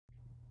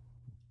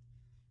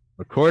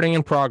Recording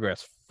in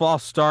progress.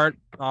 False start,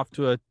 off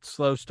to a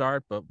slow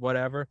start, but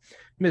whatever.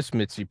 Miss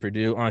Mitzi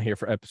Perdue on here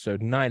for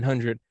episode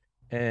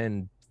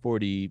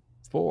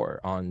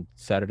 944 on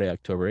Saturday,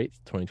 October 8th,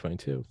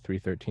 2022,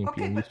 3:13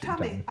 Okay, p.m. but Eastern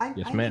Tommy, time. I,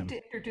 Yes, I need ma'am.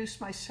 to introduce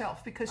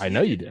myself because I you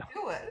know you didn't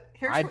do. do it.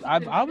 Here's I what you I,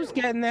 didn't I was do.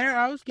 getting there.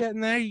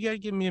 You got to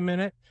give me a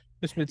minute.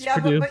 Miss Mitzi Yeah,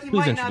 but, Perdue, but you please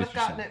might not introduce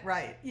have gotten yourself. it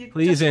right. You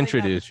Please just might not have.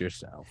 introduce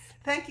yourself.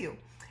 Thank you.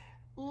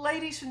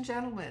 Ladies and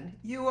gentlemen,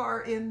 you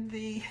are in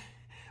the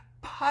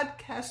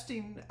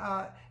podcasting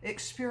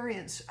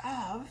experience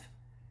of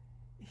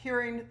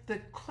hearing the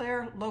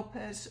Claire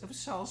Lopez of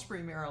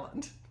Salisbury,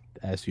 Maryland.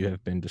 As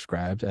you've been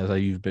described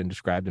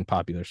in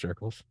popular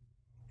circles.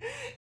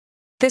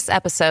 This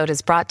episode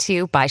is brought to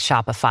you by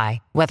Shopify.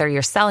 Whether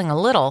you're selling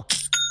a little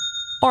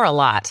or a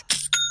lot,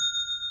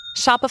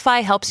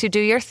 Shopify helps you do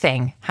your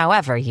thing,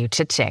 however you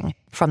cha-ching.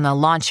 From the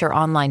launch your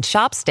online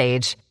shop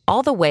stage,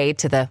 all the way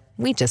to the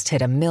we just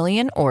hit 1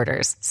 million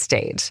orders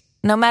stage.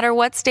 No matter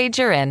what stage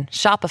you're in,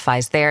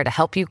 Shopify's there to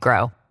help you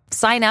grow.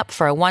 Sign up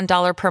for a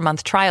 $1 per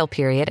month trial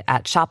period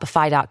at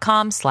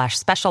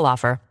shopify.com/special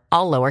offer,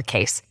 all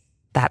lowercase.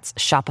 That's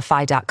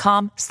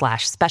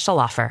shopify.com/special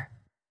offer.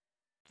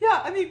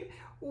 Yeah, I mean,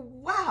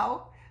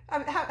 wow. I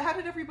mean, how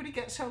did everybody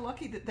get so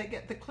lucky that they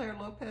get the Claire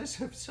Lopez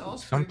of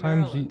Salisbury,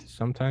 Maryland?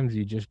 Sometimes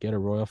you just get a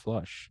royal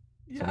flush.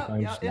 Yeah,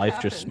 Sometimes it life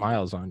just happened.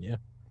 smiles on you.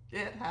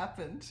 It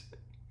happened.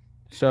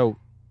 So,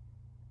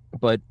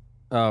 but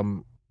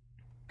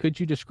could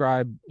you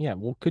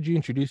could you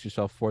introduce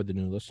yourself for the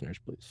new listeners,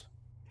 please?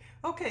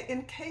 Okay,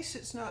 in case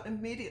it's not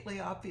immediately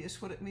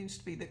obvious what it means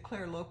to be the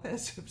Claire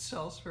Lopez of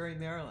Salisbury,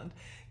 Maryland,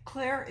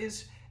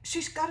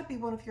 she's got to be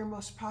one of your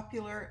most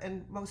popular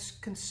and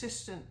most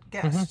consistent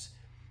Mm-hmm. guests.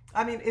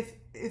 I mean, if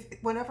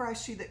whenever I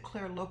see that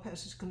Claire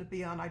Lopez is going to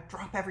be on, I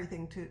drop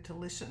everything to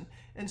listen.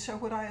 And so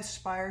what I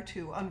aspire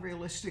to,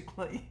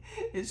 unrealistically,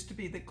 is to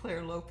be the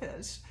Claire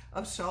Lopez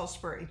of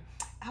Salisbury.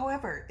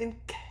 However, in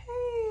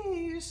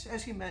case,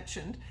 as you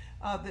mentioned,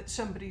 that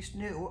somebody's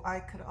new, I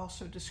could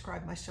also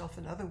describe myself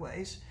in other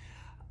ways.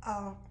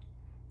 Uh,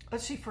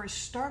 let's see, for a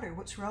starter,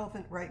 what's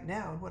relevant right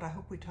now and what I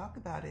hope we talk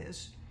about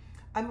is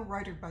I'm a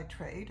writer by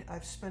trade.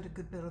 I've spent a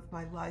good bit of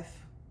my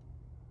life.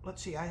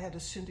 Let's see, I had a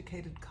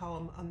syndicated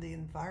column on the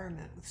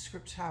environment with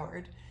Scripps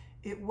Howard.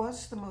 It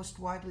was the most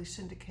widely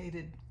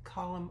syndicated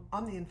column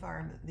on the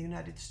environment in the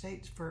United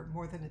States for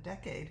more than a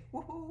decade.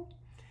 Woohoo!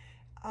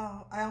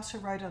 I also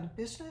write on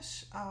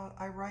business.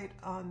 I write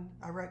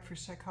for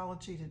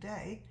Psychology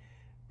Today.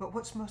 But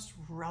what's most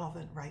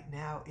relevant right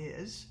now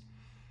is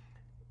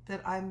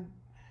that I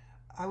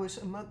was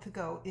a month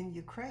ago in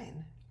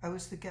Ukraine. I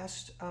was the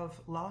guest of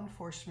law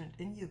enforcement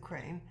in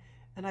Ukraine,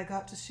 and I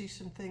got to see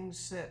some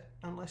things that,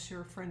 unless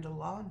you're a friend of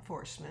law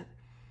enforcement,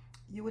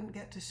 you wouldn't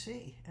get to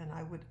see. And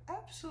I would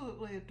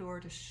absolutely adore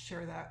to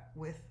share that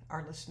with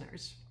our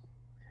listeners.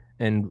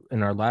 And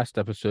in our last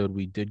episode,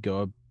 we did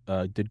go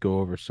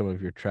over some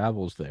of your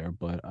travels there,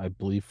 but I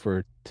believe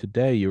for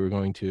today you were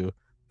going to,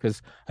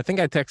 because I think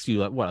I texted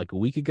you like a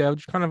week ago,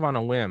 just kind of on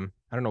a whim.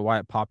 I don't know why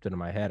it popped into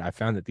my head. I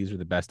found that these are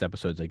the best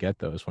episodes I get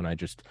those when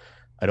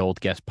an old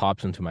guest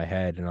pops into my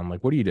head and I'm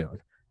like, what are you doing?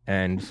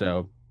 And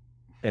so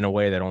in a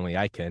way that only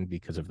I can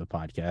because of the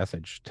podcast, I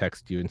just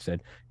texted you and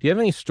said, do you have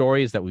any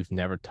stories that we've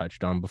never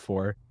touched on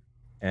before?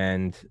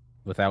 And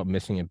without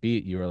missing a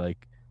beat, you were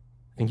like,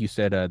 I think you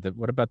said,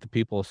 what about the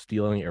people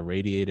stealing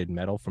irradiated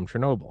metal from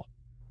Chernobyl?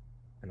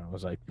 And I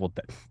was like, well,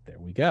 there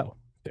we go.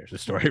 There's a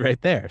story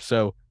right there.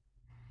 So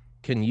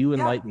can you Yeah,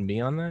 enlighten me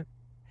on that?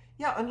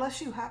 yeah,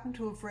 unless you happen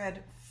to have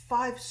read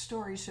 5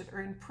 stories that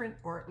are in print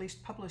or at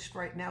least published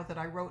right now that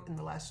I wrote in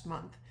the last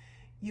month,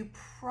 you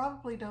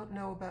probably don't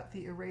know about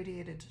the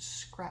irradiated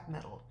scrap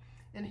metal.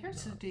 And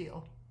here's the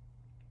deal.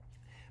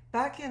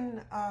 Back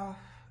in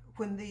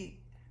when the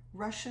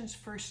Russians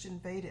first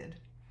invaded,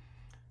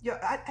 yeah,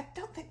 I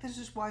don't think this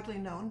is widely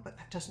known, but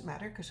that doesn't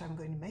matter because I'm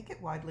going to make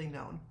it widely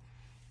known.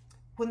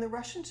 When the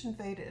Russians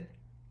invaded,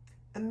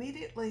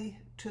 immediately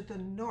to the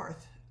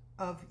north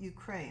of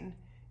Ukraine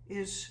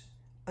is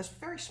a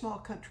very small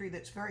country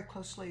that's very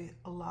closely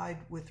allied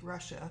with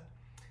Russia.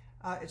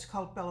 It's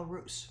called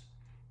Belarus.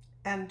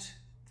 And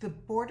the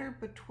border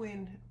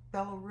between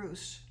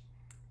Belarus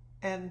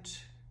and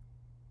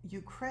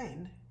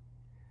Ukraine,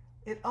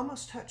 it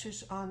almost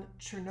touches on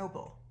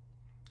Chernobyl.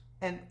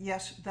 And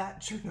yes,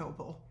 that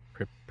Chernobyl.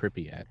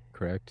 Pripyat,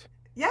 correct?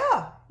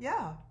 Yeah.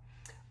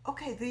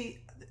 Okay,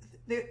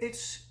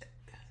 it's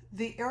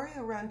the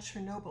area around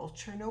Chernobyl.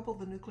 Chernobyl,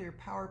 the nuclear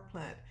power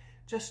plant,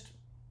 just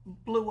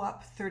blew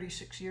up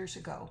 36 years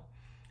ago.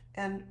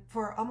 And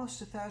for almost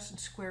 1,000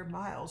 square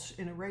miles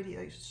in a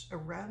radius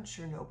around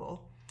Chernobyl,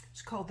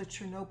 it's called the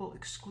Chernobyl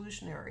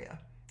exclusion area.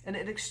 And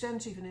it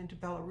extends even into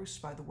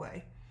Belarus, by the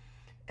way.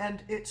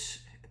 And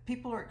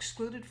people are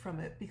excluded from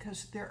it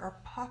because there are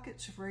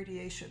pockets of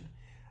radiation.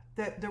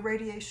 The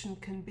radiation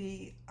can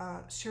be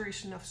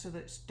serious enough so that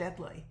it's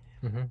deadly.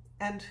 Mm-hmm.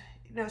 And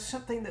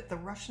something that the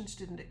Russians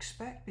didn't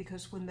expect,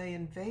 because when they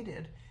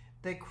invaded,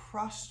 they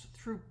crossed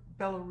through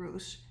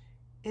Belarus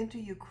into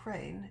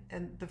Ukraine,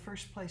 and the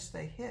first place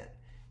they hit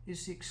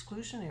is the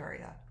exclusion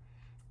area.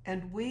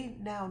 And we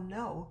now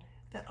know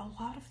that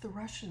a lot of the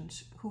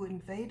Russians who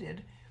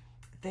invaded,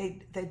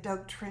 they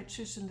dug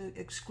trenches in the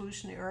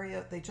exclusion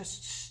area. They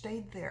just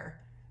stayed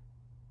there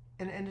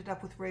and ended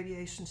up with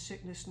radiation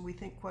sickness. And we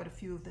think quite a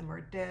few of them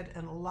are dead,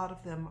 and a lot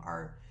of them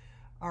are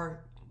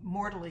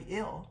mortally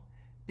ill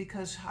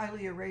because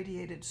highly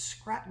irradiated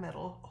scrap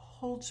metal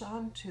holds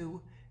on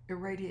to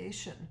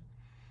irradiation.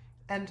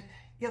 And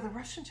yeah, the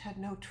Russians had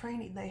no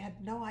training. They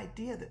had no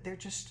idea that they're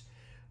just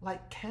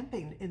like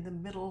camping in the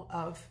middle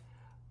of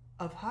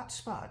hot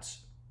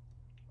spots.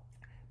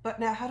 But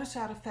now, how does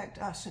that affect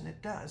us? And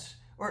it does.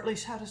 Or at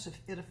least, how does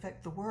it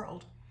affect the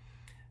world?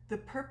 The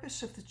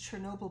purpose of the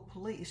Chernobyl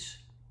police,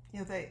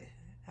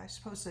 I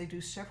suppose they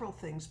do several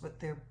things, but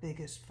their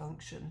biggest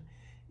function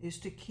is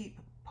to keep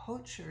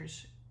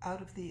poachers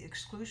out of the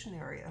exclusion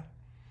area.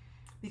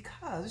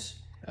 Because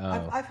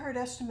I've heard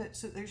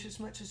estimates that there's as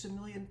much as 1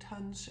 million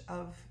tons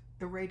of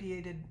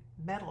irradiated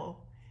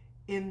metal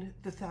in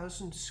the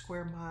 1,000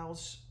 square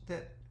miles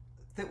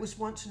that was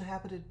once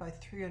inhabited by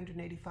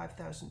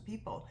 385,000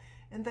 people.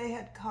 And they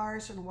had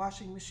cars and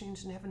washing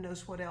machines and heaven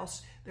knows what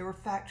else. There were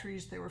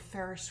factories, there were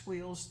Ferris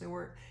wheels,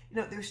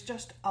 there's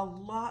just a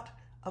lot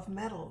of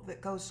metal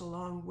that goes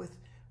along with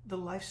the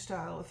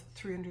lifestyle of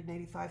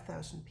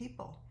 385,000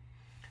 people.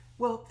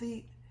 Well,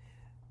 the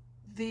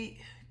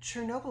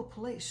Chernobyl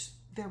police,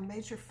 their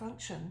major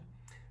function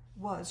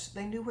was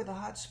they knew where the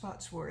hot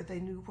spots were, they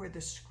knew where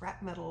the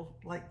scrap metal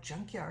like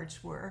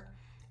junkyards were,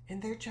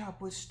 and their job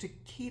was to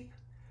keep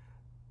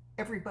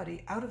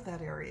everybody out of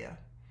that area.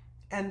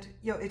 And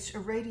it's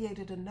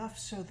irradiated enough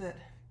so that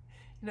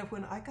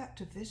when I got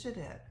to visit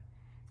it,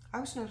 I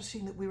was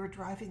noticing that we were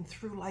driving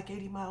through like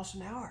 80 miles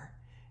an hour.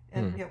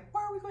 And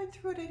why are we going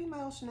through at 80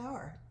 miles an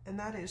hour? And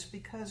that is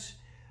because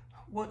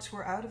once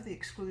we're out of the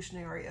exclusion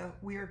area,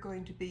 we are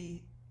going to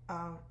be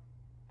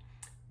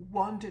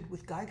wanded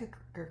with Geiger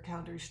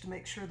counters to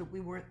make sure that we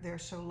weren't there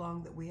so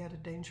long that we had a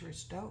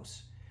dangerous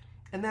dose.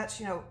 And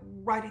that's,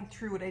 riding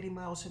through at 80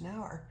 miles an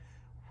hour.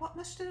 What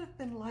must it have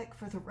been like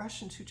for the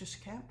Russians who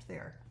just camped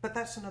there? But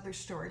that's another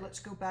story. Let's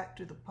go back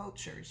to the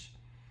poachers.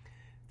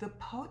 The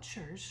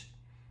poachers,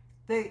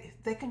 they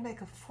can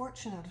make a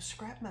fortune out of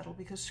scrap metal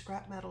because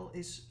scrap metal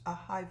is a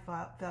high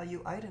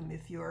value item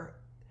if you're...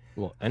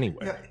 Well,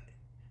 anywhere.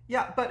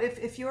 Yeah, but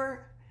if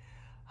you're...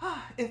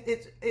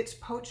 it's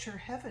poacher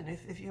heaven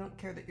if you don't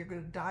care that you're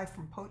going to die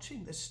from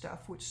poaching this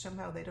stuff, which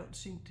somehow they don't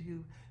seem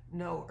to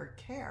know or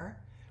care.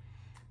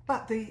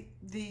 But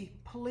the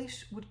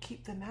police would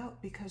keep them out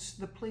because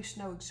the police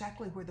know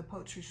exactly where the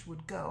poachers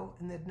would go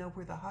and they'd know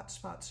where the hot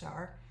spots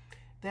are.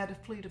 They had a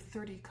fleet of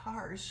 30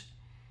 cars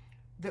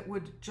that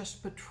would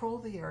just patrol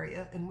the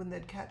area, and when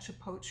they'd catch a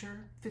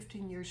poacher,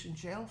 15 years in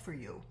jail for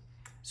you.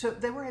 So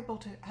they were able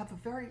to have a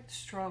very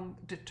strong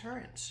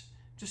deterrence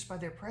just by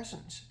their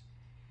presence.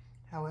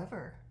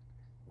 However,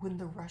 when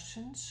the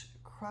Russians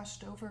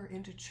crossed over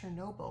into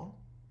Chernobyl,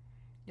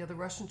 the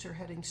Russians are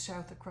heading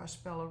south across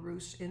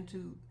Belarus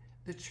into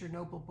the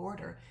Chernobyl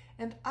border,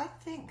 and I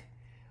think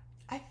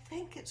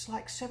it's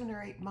like 7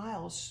 or 8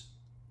 miles.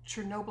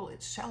 Chernobyl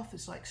itself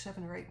is like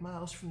 7 or 8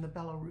 miles from the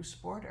Belarus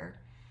border.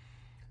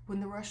 When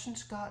the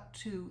Russians got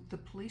to the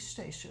police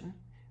station,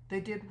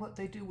 they did what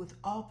they do with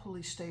all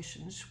police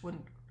stations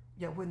when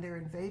they're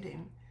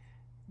invading.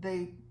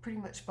 They pretty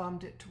much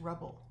bombed it to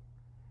rubble.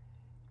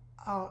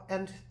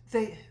 And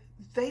they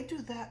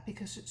do that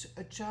because it's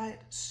a giant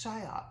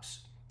psyops.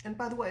 And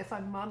by the way, if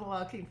I'm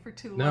monologuing for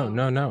too long...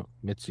 No.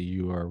 Mitzi,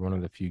 you are one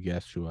of the few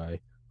guests who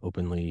I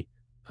openly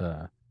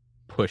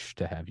push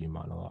to have you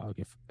monologue.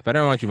 If I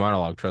don't want you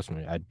monologue, trust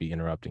me, I'd be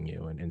interrupting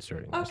you and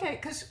inserting myself. Okay,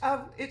 because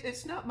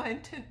it's not my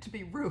intent to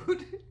be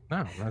rude.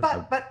 No.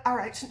 But all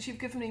right, since you've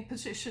given me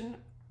position...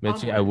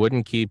 Mitzi, I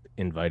wouldn't keep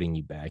inviting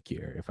you back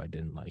here if I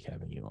didn't like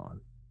having you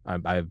on.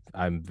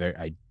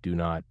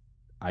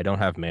 I don't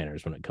have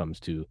manners when it comes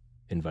to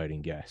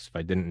inviting guests. If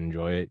I didn't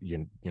enjoy it,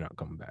 you're not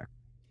coming back.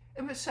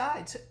 And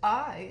besides,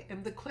 I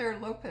am the Claire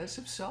Lopez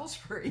of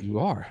Salisbury. You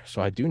are,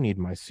 so I do need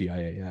my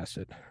CIA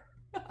asset.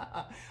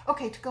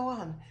 Okay, to go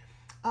on.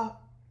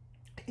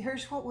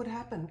 Here's what would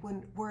happen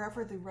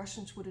wherever the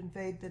Russians would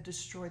invade, they'd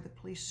destroy the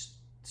police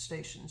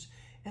stations.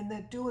 And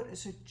they'd do it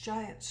as a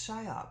giant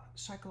psyop,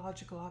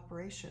 psychological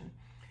operation,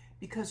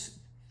 because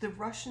the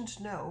Russians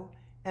know,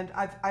 and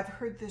I've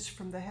heard this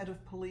from the head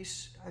of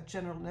police,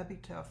 General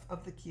Nebitov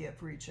of the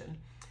Kiev region,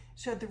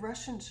 said the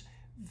Russians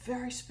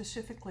very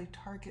specifically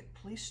target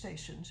police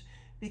stations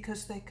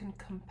because they can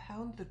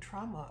compound the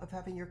trauma of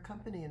having your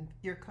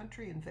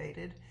country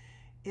invaded.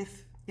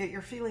 If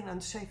you're feeling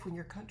unsafe when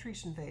your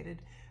country's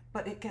invaded,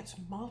 but it gets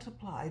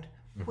multiplied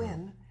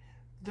when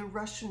the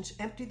Russians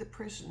empty the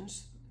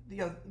prisons.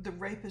 The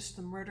rapists,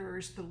 the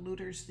murderers, the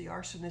looters, the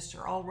arsonists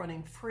are all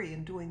running free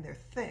and doing their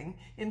thing,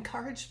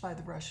 encouraged by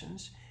the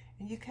Russians.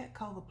 And you can't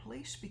call the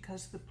police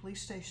because the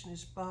police station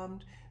is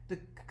bombed. The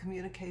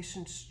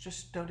communications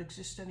just don't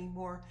exist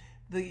anymore.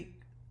 The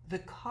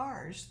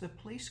cars, the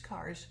police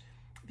cars,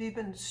 have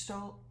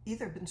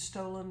either been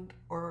stolen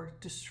or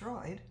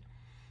destroyed.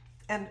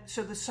 And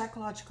so the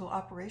psychological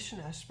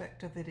operation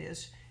aspect of it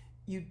is,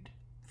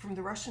 from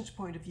the Russians'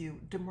 point of view,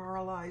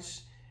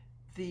 demoralize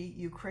the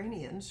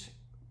Ukrainians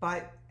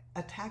by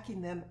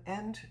attacking them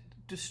and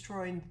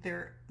destroying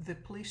the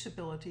police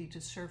ability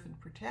to serve and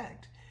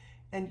protect,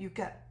 and you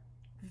get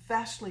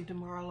vastly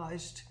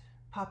demoralized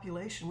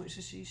population, which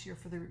is easier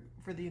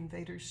for the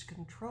invaders to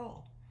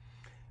control.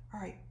 All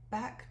right,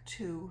 back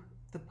to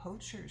the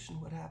poachers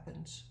and what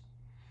happens.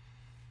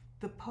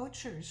 The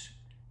poachers,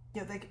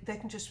 they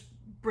can just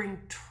bring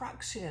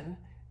trucks in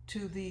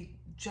to the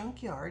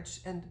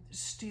junkyards and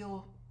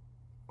steal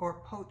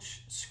or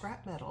poach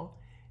scrap metal,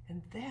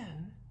 and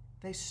then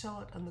they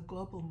sell it on the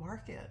global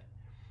market.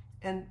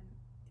 And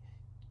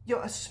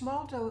a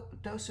small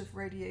dose of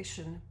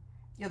radiation,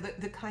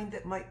 the kind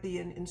that might be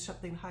in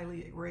something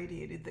highly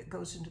irradiated that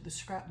goes into the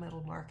scrap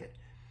metal market,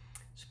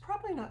 it's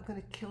probably not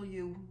going to kill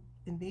you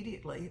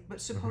immediately,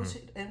 but suppose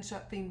it ends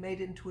up being made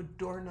into a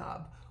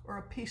doorknob or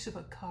a piece of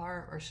a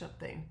car or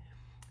something.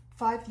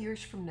 5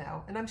 years from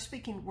now, and I'm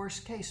speaking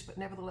worst case, but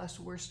nevertheless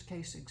worst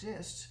case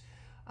exists,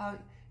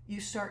 you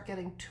start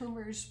getting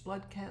tumors,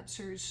 blood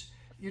cancers,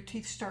 your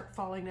teeth start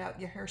falling out,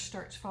 your hair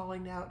starts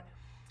falling out.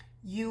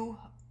 You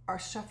are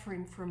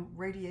suffering from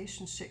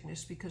radiation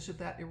sickness because of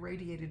that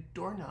irradiated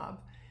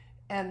doorknob,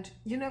 and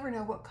you never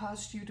know what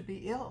caused you to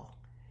be ill.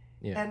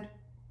 Yeah. And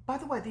by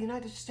the way, the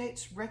United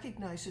States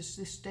recognizes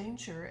this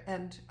danger,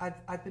 and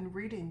I've been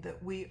reading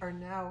that we are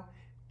now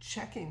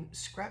checking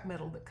scrap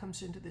metal that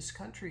comes into this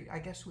country, I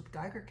guess with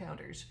Geiger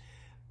counters.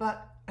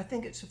 But I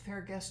think it's a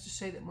fair guess to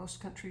say that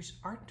most countries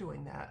aren't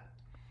doing that.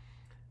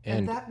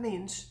 And that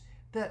means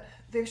that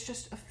there's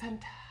just a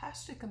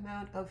fantastic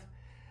amount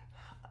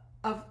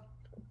of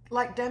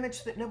like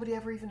damage that nobody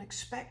ever even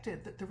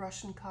expected that the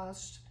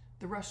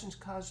Russians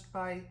caused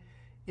by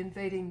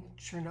invading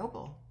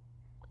Chernobyl.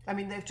 I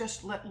mean, they've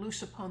just let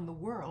loose upon the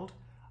world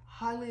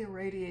highly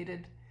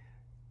irradiated,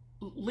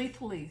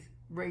 lethally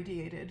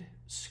radiated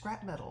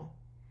scrap metal.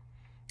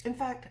 In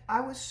fact,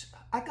 I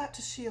got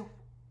to see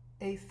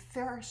a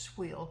Ferris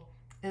wheel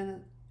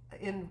in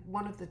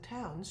one of the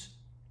towns,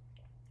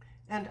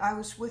 and I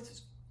was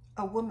with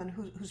a woman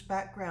whose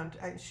background,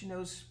 she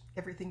knows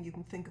everything you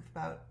can think of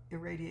about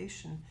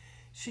irradiation.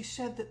 She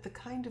said that the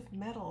kind of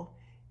metal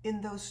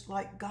in those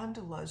like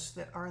gondolas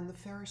that are in the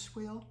Ferris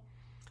wheel,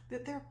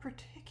 that they're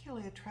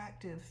particularly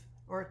attracted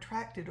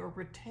or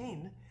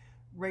retain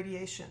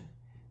radiation.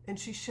 And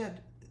she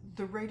said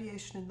the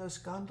radiation in those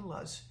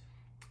gondolas,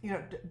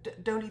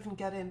 don't even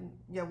get in,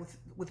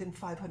 within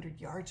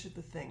 500 yards of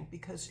the thing,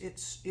 because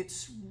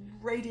it's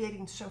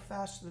radiating so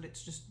fast that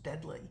it's just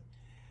deadly.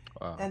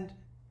 Wow. And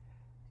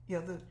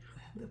the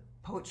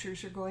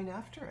poachers are going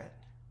after it.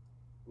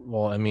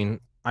 Well, I mean,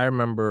 I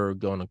remember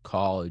going to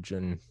college,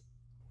 and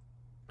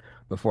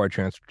before I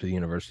transferred to the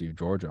University of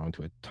Georgia, I went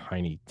to a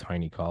tiny,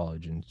 tiny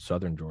college in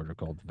southern Georgia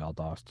called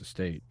Valdosta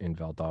State in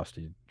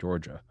Valdosta,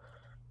 Georgia.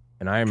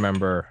 And I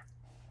remember,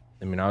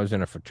 I mean, I was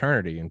in a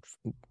fraternity, and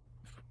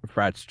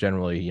frats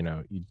generally,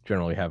 you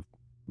generally have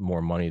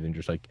more money than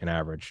just like an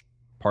average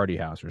party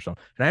house or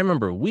something. And I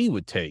remember we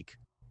would take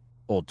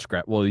old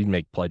scrap, well, you'd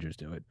make pledges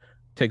do it,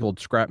 take old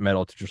scrap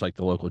metal to just like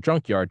the local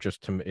junkyard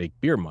just to make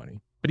beer money.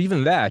 But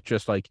even that,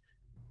 just like,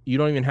 you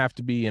don't even have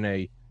to be in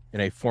a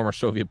former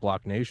Soviet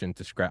bloc nation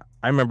to scrap.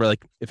 I remember,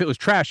 like, if it was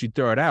trash, you'd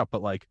throw it out.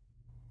 But like,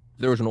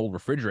 there was an old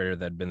refrigerator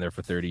that had been there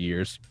for 30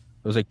 years.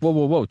 It was like,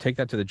 whoa, take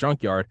that to the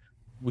junkyard.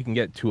 We can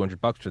get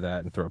 $200 for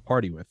that and throw a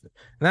party with it.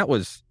 And that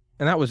was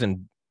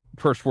in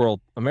first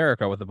world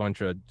America with a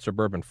bunch of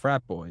suburban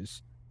frat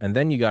boys. And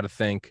then you got to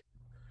think,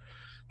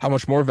 how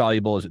much more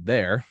valuable is it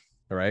there?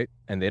 Right.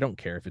 And they don't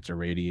care if it's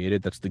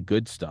irradiated. That's the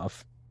good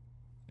stuff.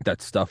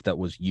 That stuff that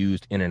was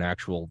used in an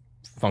actual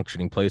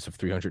functioning place of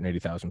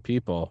 380,000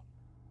 people.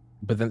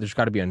 But then there's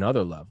got to be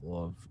another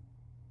level of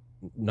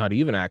not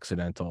even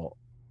accidental.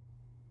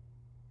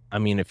 I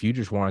mean, if you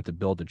just wanted to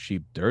build a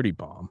cheap dirty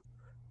bomb,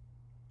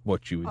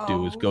 what you would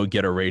do is go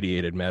get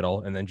irradiated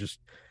metal and then just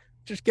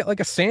get like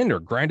a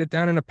sander, grind it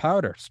down into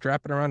powder,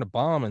 strap it around a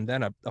bomb, and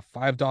then a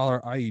 $5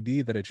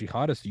 IED that a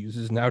jihadist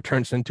uses now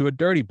turns into a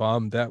dirty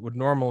bomb that would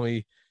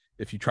normally,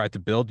 if you tried to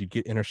build, you'd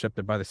get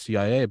intercepted by the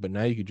CIA. But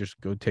now you could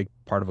just go take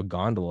part of a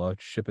gondola,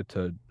 ship it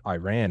to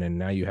Iran, and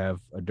now you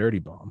have a dirty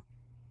bomb.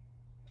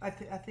 I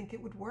think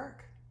it would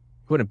work.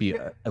 It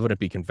wouldn't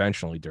be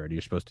conventionally dirty.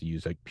 You're supposed to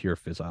use like pure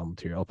fissile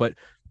material, but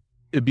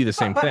it'd be the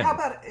same but thing. How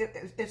about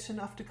it's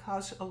enough to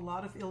cause a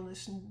lot of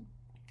illness and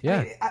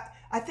yeah.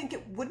 I think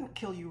it wouldn't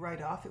kill you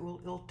right off.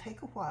 It'll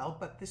take a while,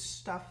 but this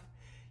stuff,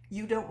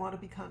 you don't want to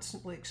be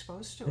constantly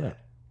exposed to it.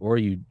 Or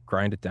you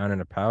grind it down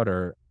in a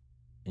powder,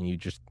 and you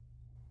just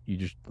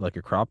like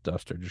a crop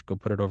duster, just go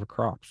put it over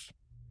crops.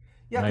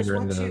 Yeah,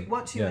 because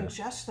once you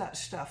ingest that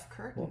stuff,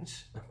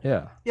 curtains.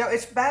 Yeah. Yeah,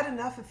 it's bad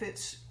enough if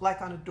it's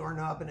like on a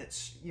doorknob and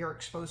you're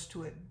exposed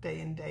to it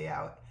day in, day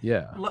out.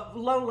 Yeah.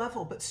 Low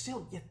level, but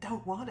still, you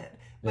don't want it.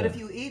 But if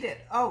you eat it,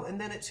 and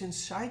then it's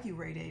inside you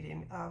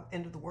radiating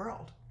into the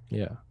world.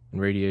 Yeah,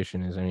 and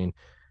radiation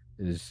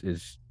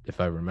is if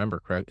I remember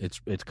correct,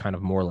 it's kind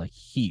of more like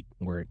heat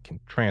where it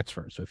can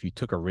transfer. So if you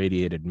took a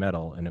radiated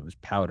metal and it was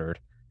powdered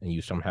and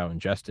you somehow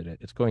ingested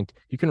it,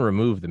 you can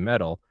remove the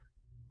metal,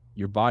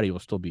 your body will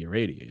still be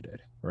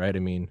irradiated, right? I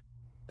mean,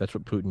 that's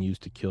what Putin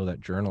used to kill that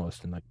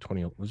journalist in like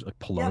 20, was it like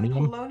Yeah, polonium?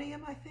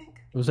 polonium, I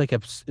think. It was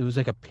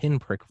like a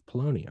pinprick of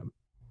polonium.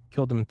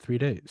 Killed him in 3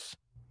 days.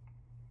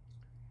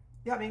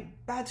 Yeah, I mean,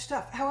 bad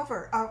stuff.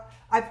 However,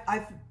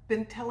 I've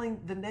been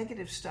telling the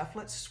negative stuff.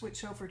 Let's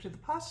switch over to the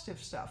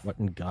positive stuff. What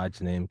in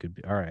God's name could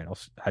be? All right,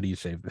 how do you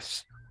save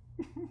this?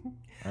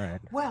 All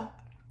right. Well,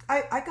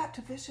 I got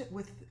to visit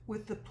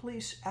with the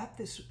police at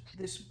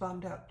this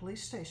bummed out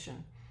police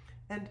station,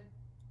 and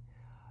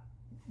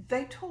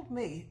they told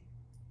me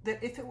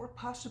that if it were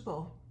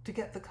possible to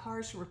get the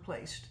cars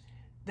replaced,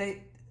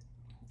 they,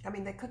 I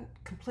mean, they couldn't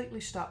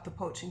completely stop the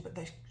poaching, but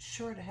they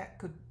sure to heck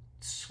could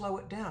slow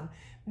it down.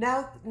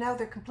 Now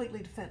they're completely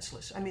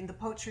defenseless. I mean, the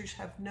poachers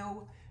have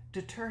no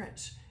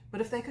deterrence. But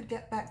if they could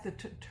get back the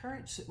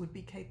deterrence that would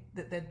be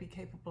that they'd be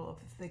capable of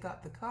if they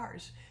got the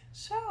cars.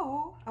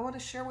 So I want to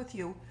share with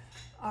you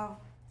uh,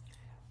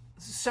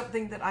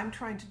 something that I'm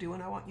trying to do,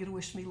 and I want you to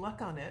wish me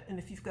luck on it. And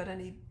if you've got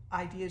any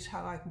ideas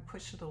how I can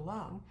push it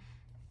along,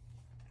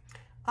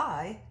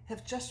 I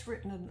have just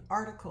written an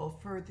article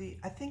for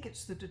I think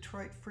it's the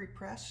Detroit Free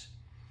Press,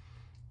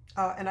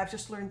 and I've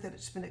just learned that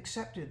it's been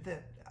accepted.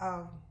 That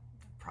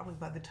probably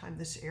by the time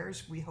this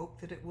airs, we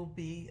hope that it will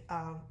be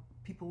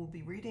people will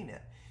be reading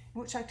it.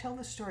 In which I tell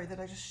the story that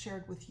I just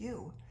shared with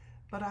you,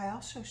 but I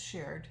also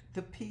shared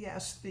the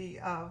PS,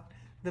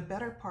 the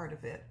better part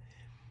of it.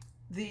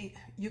 The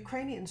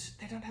Ukrainians,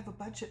 they don't have a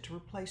budget to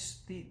replace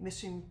the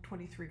missing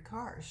 23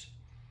 cars.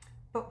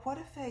 But what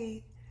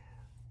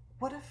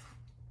if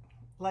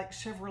like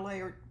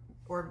Chevrolet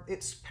or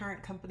its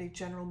parent company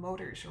General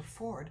Motors or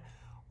Ford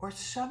or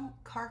some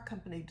car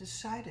company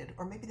decided,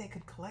 or maybe they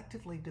could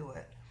collectively do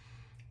it,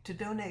 to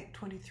donate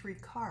 23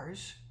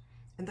 cars.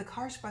 And the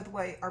cars, by the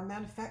way, are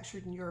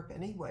manufactured in Europe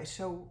anyway,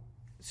 so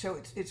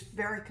it's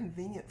very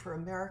convenient for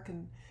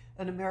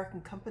an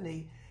American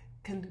company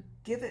can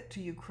give it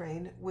to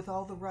Ukraine with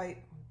all the right,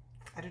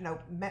 I don't know,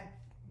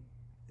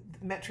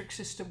 metric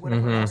system,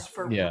 whatever else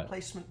for Yeah.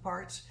 replacement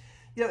parts.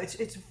 You know,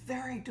 it's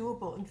very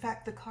doable. In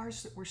fact, the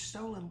cars that were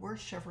stolen were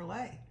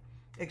Chevrolet,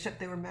 except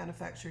they were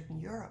manufactured in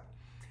Europe.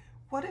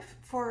 What if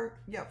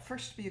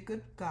first to be a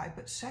good guy,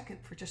 but second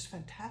for just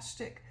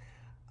fantastic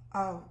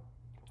uh,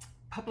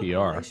 public PR.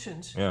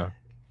 relations. Yeah.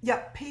 Yeah,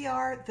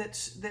 PR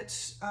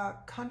that's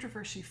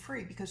controversy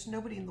free because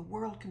nobody in the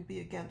world can be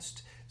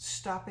against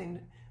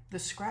stopping the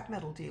scrap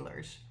metal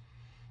dealers.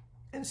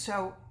 And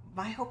so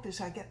my hope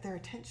is I get their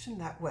attention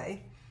that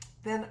way.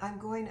 Then I'm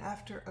going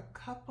after a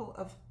couple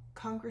of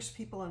Congress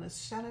people and a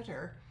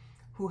senator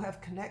who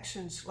have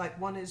connections. Like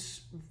one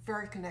is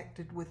very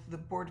connected with the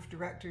board of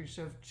directors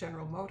of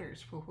General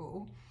Motors.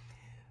 Woohoo!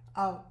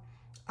 Uh,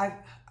 I've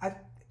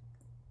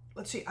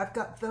let's see. I've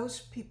got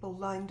those people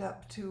lined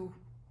up to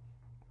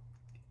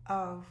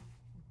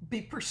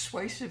be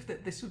persuasive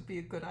that this would be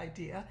a good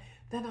idea.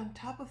 Then on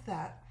top of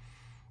that,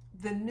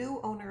 the new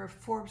owner of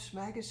Forbes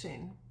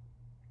magazine.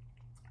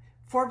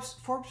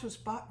 Forbes was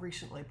bought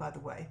recently, by the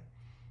way,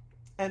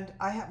 and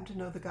I happen to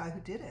know the guy who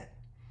did it.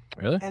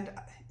 Really? And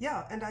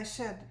yeah, and I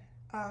said,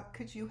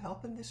 could you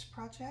help in this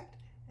project?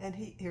 And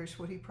here's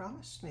what he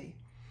promised me.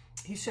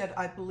 He said,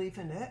 I believe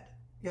in it.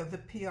 You know, the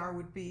PR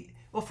would be,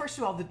 well, first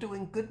of all, the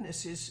doing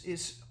goodness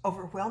is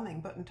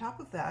overwhelming, but on top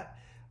of that,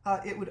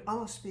 it would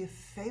almost be a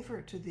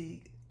favor to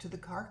the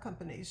car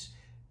companies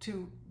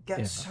to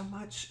get Yeah. so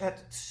much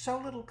at so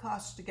little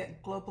cost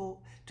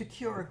to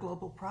cure a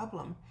global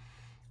problem.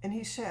 And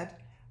he said,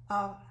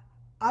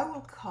 I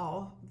will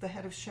call the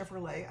head of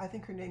Chevrolet, I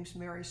think her name's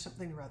Mary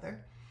something or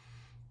other,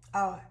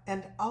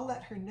 and I'll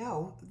let her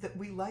know that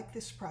we like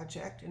this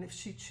project, and if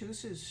she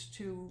chooses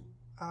to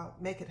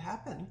make it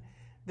happen,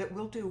 that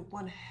we'll do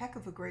one heck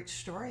of a great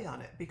story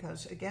on it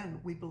because, again,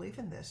 we believe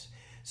in this.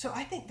 So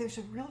I think there's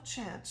a real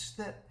chance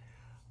that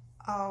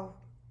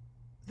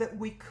that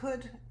we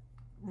could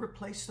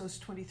replace those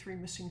 23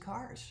 missing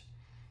cars.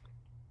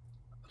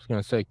 I was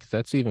gonna say 'cause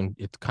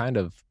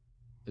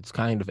it's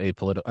kind of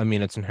apolitical. I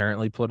mean, it's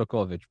inherently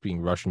political if it's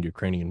being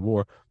Russian-Ukrainian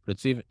war,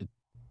 but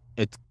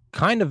it's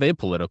kind of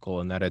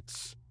apolitical in that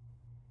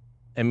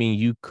I mean,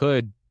 you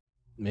could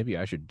maybe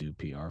I should do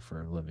PR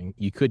for a living.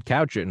 You could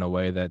couch it in a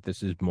way that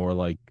this is more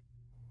like,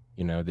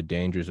 the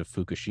dangers of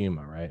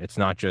Fukushima, right? It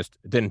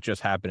didn't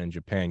just happen in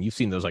Japan. You've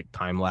seen those like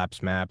time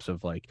lapse maps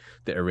of like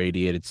the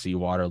irradiated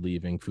seawater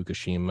leaving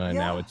Fukushima, and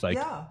now Yeah, it's like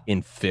yeah,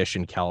 in fish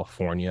in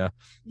California.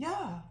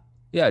 yeah.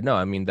 Yeah, no,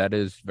 I mean, that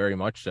is very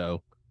much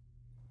so.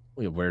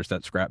 Where's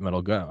that scrap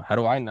metal go? How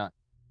do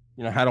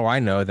I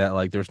know that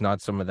like there's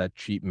not some of that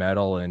cheap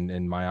metal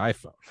in my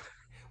iPhone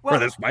or Well,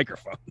 this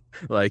microphone?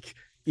 Like,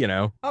 you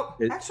know, oh,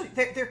 it, actually,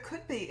 there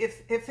could be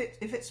if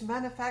it's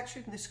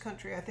manufactured in this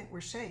country. I think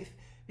we're safe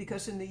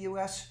because in the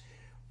U.S.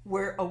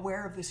 we're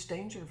aware of this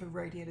danger of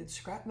irradiated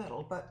scrap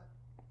metal.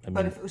 I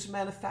But mean, if it was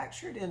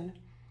manufactured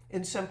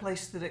in some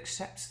place that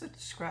accepts the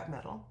scrap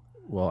metal,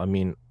 well, I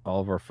mean,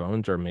 all of our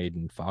phones are made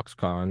in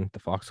Foxconn, the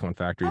Foxconn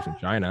factories in uh,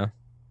 China.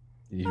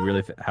 You uh,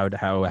 really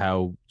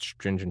how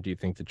stringent do you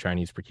think the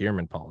Chinese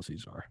procurement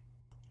policies are?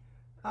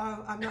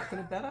 I'm not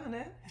going to bet on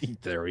it.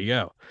 There we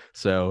go.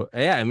 So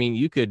yeah, I mean,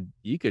 you could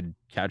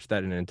catch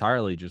that in an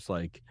entirely just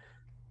like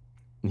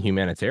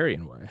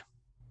humanitarian way.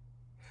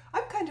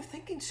 I'm kind of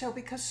thinking so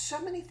because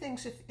so many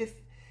things.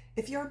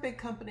 If you're a big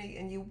company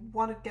and you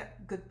want to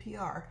get good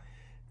PR,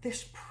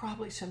 there's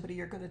probably somebody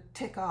you're going to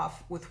tick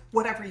off with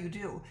whatever you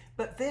do.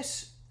 But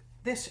this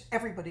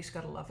everybody's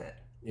got to love it.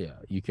 Yeah,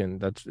 you can.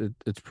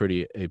 It's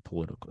pretty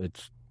apolitical.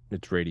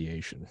 It's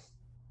radiation.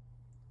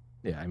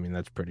 Yeah, I mean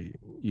that's pretty.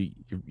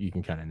 You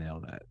can kind of nail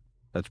that.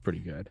 That's pretty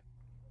good.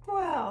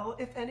 Well,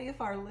 if any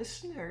of our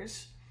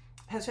listeners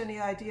has any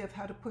idea of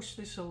how to push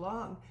this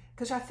along,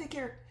 because I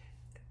figure,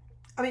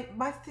 I mean,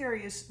 my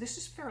theory is this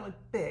is fairly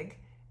big,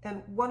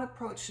 and one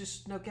approach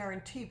is no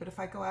guarantee. But if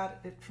I go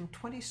at it from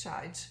 20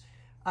 sides,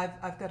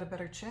 I've got a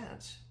better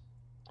chance.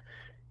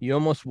 You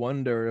almost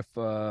wonder if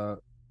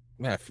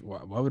man,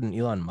 why wouldn't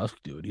Elon Musk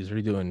do it? He's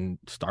already doing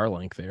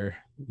Starlink there.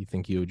 You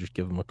think he would just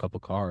give him a couple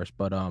cars,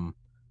 but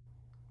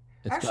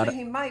it's got. Actually,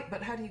 he might,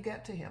 but how do you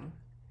get to him?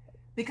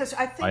 Because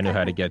I I think knew I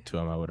how to can. get to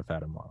him. I would have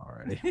had him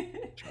already.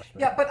 Trust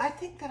me. Yeah, but I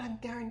think that I'm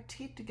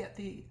guaranteed to get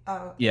the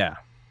Yeah,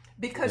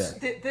 yeah, because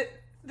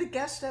the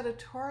guest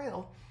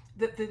editorial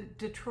that the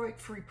Detroit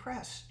Free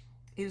Press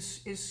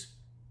is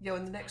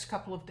in the next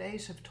couple of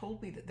days have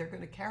told me that they're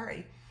going to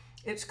carry.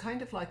 It's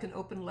kind of like an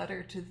open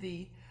letter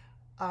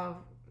uh,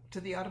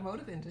 to the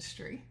automotive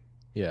industry.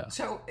 yeah.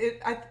 So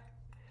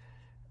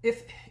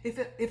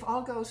if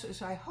all goes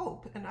as I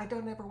hope, and I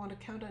don't ever want to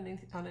count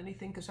on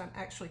anything because I'm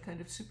actually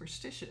kind of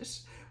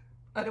superstitious.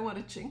 I don't want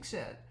to jinx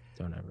it,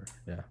 Don't ever.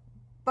 Yeah.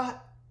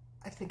 but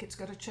I think it's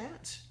got a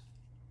chance.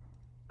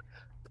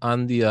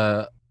 On the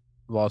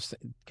well, it's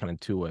kind of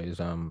two ways.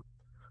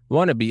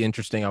 One, it'd be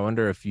interesting. I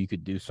wonder if you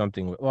could do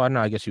something with, well,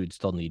 no, I guess you would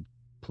still need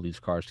police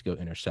cars to go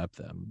intercept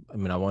them. I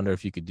mean, I wonder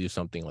if you could do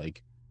something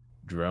like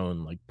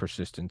drone, like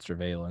persistent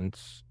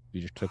surveillance.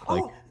 You just took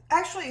like, Oh,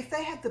 actually, if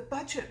they had the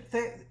budget,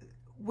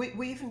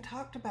 we even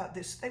talked about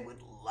this. They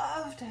would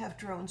love to have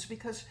drones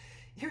because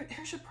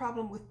here's a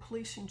problem with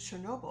policing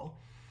Chernobyl.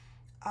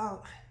 Uh,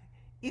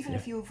 Even yeah,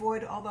 if you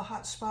avoid all the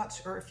hot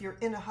spots, or if you're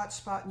in a hot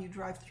spot and you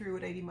drive through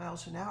at 80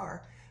 miles an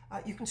hour,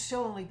 you can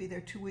still only be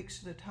there 2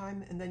 weeks at a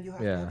time, and then you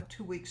have to yeah, have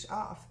 2 weeks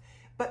off.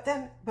 But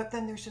then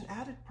there's an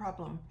added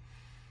problem.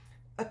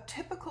 A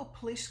typical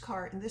police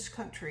car in this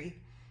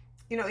country,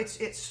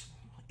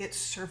 its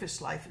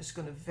service life is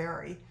going to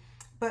vary,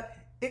 but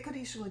it could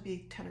easily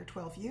be 10 or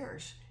 12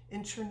 years.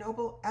 In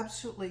Chernobyl,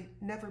 absolutely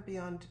never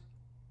beyond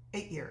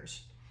 8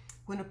 years.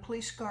 When a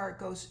police car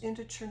goes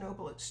into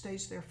Chernobyl, it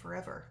stays there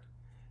forever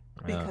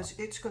uh, because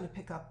it's going to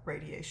pick up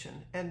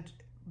radiation, and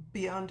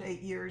beyond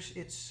 8 years,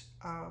 it's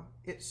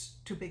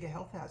too big a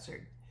health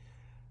hazard.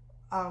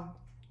 Um,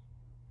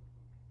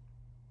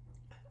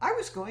 I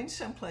was going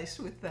someplace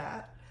with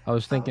that. I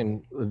was Um,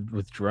 thinking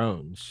with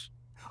drones.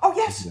 oh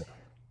yes,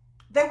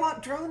 they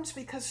want drones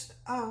because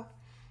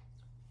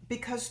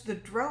the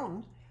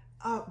drone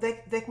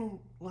they can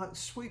like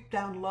sweep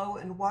down low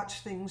and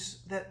watch things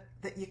that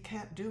you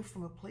can't do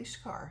from a police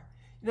car.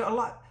 A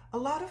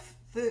lot of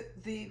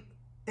the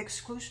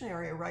exclusion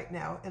area right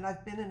now, and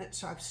I've been in it,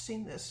 so I've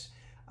seen this.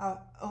 A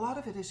lot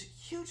of it is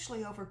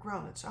hugely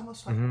overgrown. It's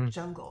almost like Hmm.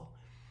 jungle.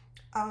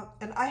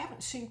 And I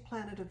haven't seen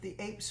Planet of the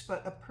Apes,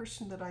 but a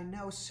person that I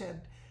know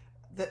said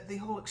that the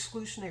whole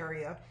exclusion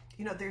area,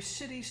 there's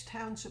cities,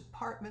 towns,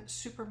 apartments,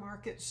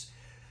 supermarkets,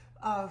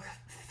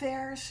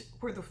 fairs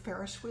where the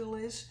Ferris wheel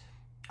is.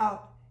 Uh,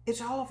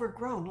 it's all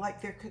overgrown,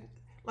 like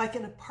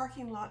in a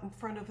parking lot in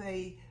front of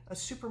a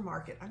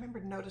supermarket. I remember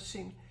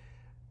noticing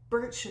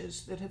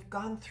birches that have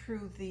gone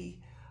through the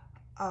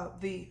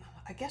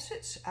I guess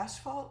it's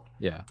asphalt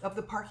Yeah, of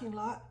the parking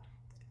lot.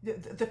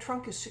 The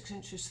trunk is 6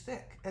 inches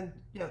thick, and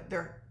there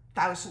are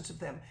thousands of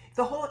them.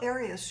 The whole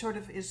area sort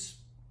of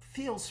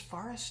feels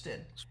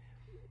forested.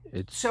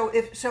 it's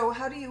So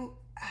how do you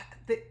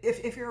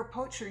if you're a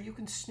poacher, you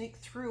can sneak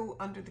through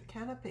under the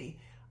canopy.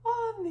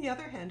 On the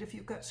other hand, if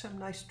you've got some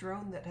nice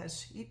drone that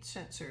has heat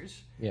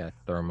sensors, yeah,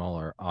 thermal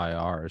or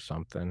IR or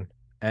something.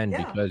 And yeah,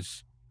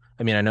 because,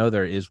 I mean, I know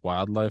there is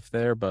wildlife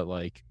there, but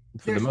like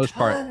for the there's most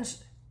part,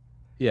 tons.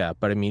 yeah,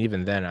 but I mean,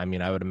 even then, I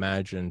mean, I would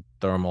imagine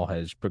thermal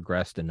has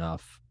progressed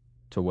enough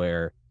to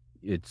where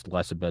it's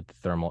less about the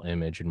thermal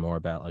image and more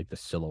about like the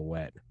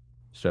silhouette.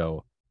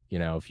 So,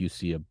 if you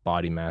see a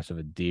body mass of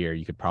a deer,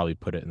 you could probably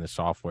put it in the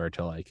software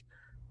to like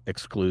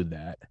exclude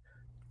that.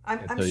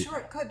 And I'm so, sure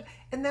it could.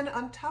 And then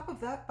on top of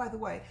that, by the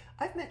way,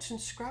 I've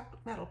mentioned scrap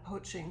metal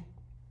poaching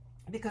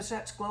because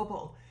that's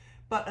global.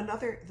 But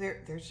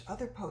there's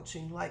other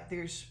poaching, like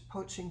there's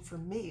poaching for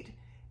meat.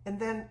 And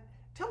then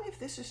tell me if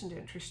this isn't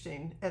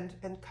interesting and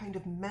kind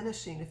of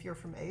menacing if you're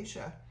from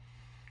Asia.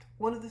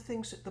 One of the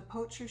things that the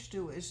poachers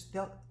do is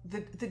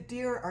the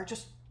deer are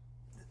just,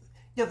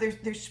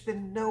 there's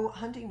been no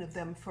hunting of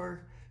them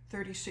for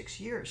 36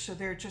 years, so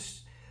they're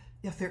just,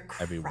 they're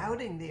everywhere.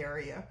 crowding the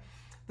area.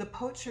 The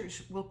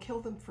poachers will kill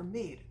them for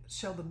meat,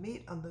 sell the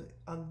meat on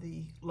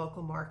the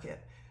local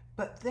market,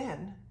 but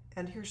then,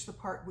 and here's the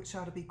part which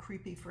ought to be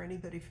creepy for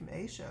anybody from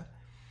Asia,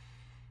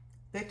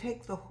 they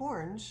take the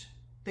horns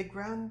they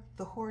ground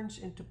the horns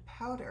into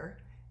powder,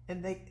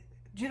 and do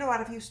you know what,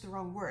 I've used the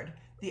wrong word,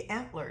 the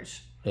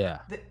antlers. Yeah.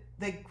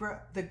 They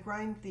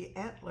grind the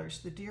antlers,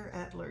 the deer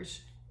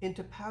antlers,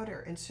 into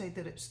powder and say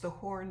that it's the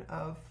horn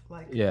of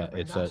like a Yeah,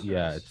 rhinoceros.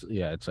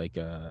 it's like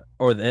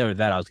or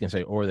that I was gonna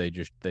say, or they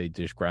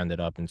just grind it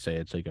up and say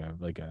it's like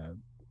a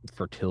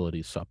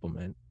fertility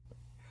supplement.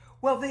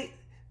 Well, the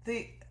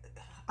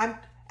I'm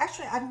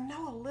actually I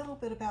know a little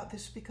bit about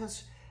this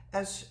because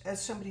as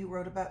somebody who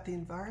wrote about the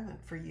environment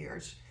for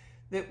years,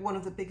 that one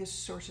of the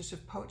biggest sources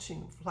of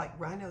poaching, like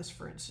rhinos,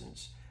 for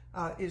instance,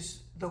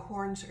 is the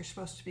horns are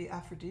supposed to be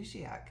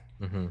aphrodisiac.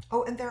 Hmm.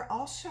 Oh, and they're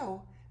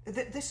also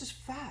this is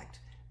fact.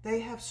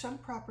 They have some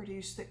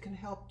properties that can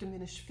help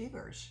diminish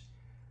fevers.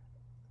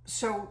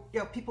 So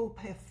people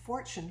pay a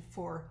fortune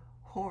for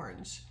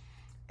horns,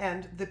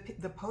 and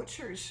the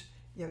poachers,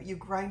 you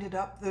grind it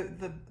up.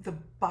 The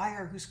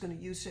buyer who's going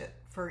to use it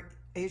for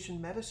Asian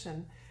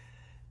medicine,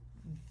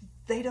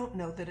 they don't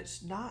know that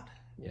it's not,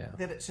 Yeah,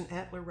 that it's an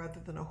antler rather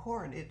than a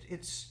horn.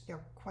 It's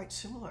quite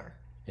similar.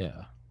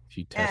 yeah. If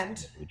you test it, And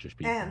it would just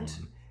be and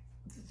gone.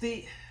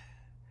 the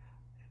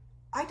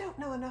I don't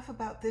know enough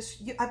about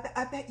this.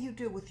 I bet you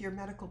do with your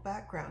medical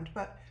background,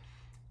 but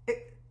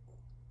it,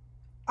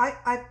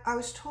 I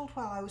was told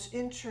while I was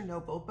in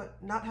Chernobyl,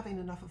 but not having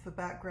enough of a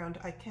background,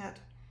 I can't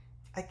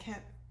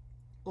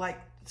like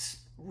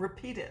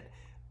repeat it.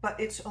 But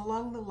it's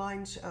along the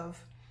lines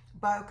of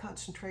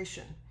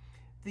bioconcentration.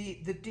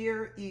 The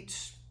deer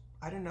eats,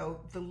 I don't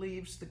know, the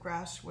leaves, the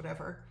grass,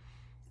 whatever,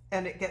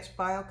 and it gets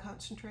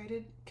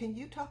bioconcentrated. Can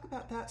you talk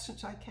about that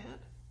since I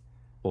can't?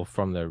 Well,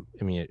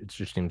 I mean, it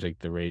just seems like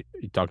you're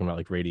talking about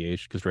like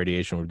radiation, because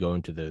radiation would go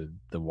into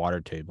the water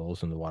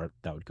tables, and the water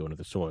that would go into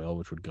the soil,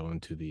 which would go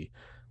into the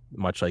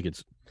much like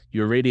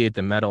you irradiate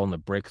the metal and the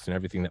bricks and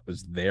everything that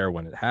was there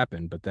when it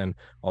happened, but then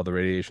all the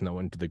radiation that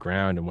went into the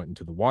ground and went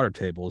into the water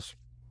tables,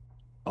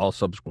 all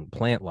subsequent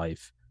plant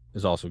life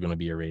is also going to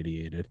be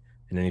irradiated,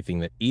 and anything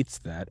that eats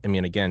that, I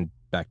mean, again,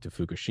 back to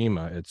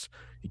Fukushima, it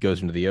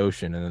goes into the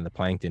ocean, and then the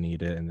plankton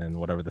eat it, and then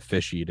whatever, the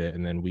fish eat it,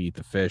 and then we eat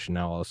the fish, and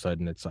now all of a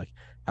sudden it's like,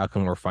 how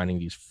come we're finding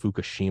these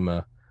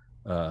Fukushima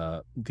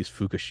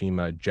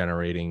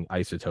generating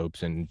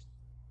isotopes in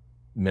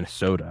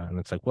Minnesota? And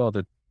it's like, well,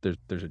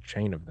 there's a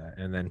chain of that.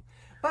 And then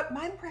But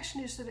my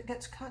impression is that it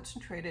gets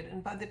concentrated,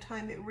 and by the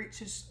time it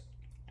reaches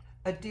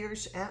a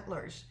deer's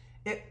antlers,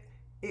 it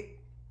it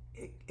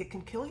it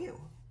can kill you.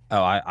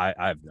 oh, I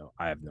have no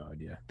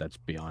idea. That's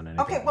beyond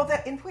Okay, anything. well,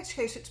 that in which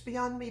case it's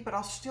beyond me, but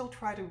I'll still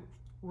try to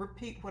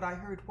repeat what I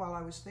heard while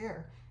I was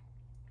there.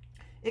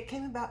 It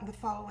came about in the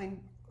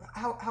following,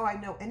 how I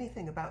know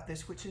anything about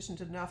this, which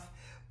isn't enough,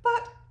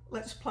 but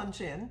let's plunge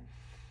in.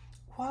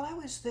 While I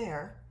was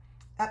there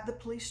at the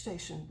police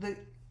station,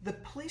 the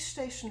police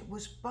station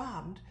was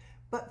bombed,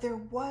 but there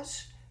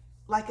was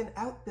like an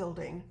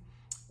outbuilding,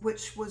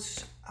 which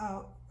was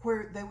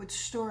where they would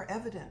store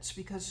evidence,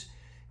 because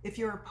if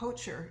you're a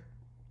poacher,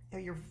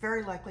 you're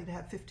very likely to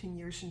have 15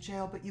 years in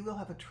jail, but you will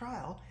have a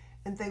trial,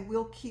 and they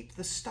will keep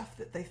the stuff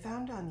that they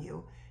found on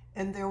you.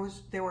 And there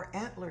were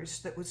antlers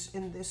that was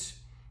in this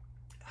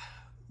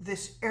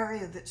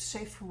area that's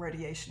safe from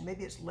radiation.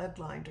 Maybe it's lead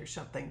lined or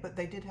something, but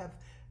they did have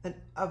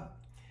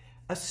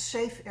a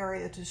safe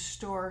area to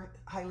store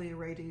highly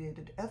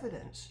irradiated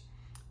evidence.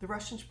 The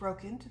Russians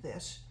broke into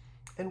this,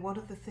 and one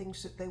of the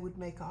things that they would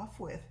make off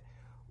with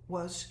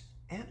was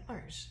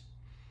antlers.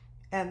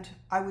 And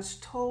I was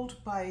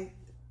told by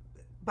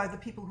the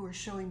people who were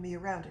showing me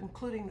around,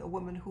 including a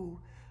woman who,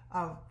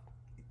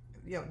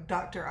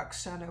 Dr.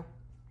 Oksana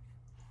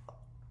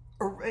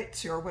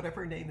or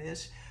whatever her name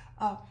is,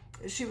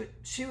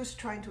 she was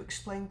trying to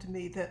explain to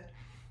me that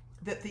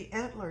the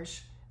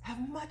antlers have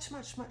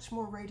much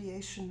more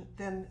radiation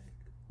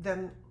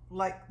than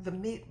like the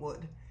meat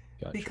would,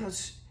 Gotcha.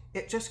 because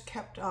it just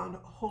kept on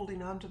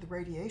holding on to the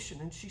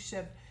radiation. And she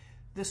said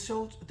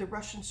the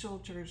Russian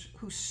soldiers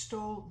who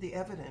stole the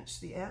evidence,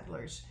 the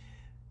antlers,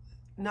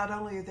 not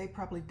only are they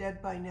probably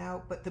dead by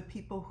now, but the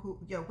people who,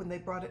 when they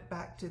brought it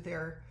back to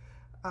their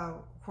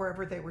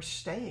wherever they were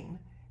staying,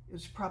 it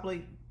was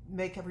probably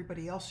make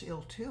everybody else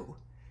ill too.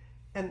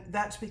 And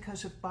that's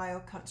because of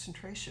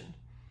bioconcentration.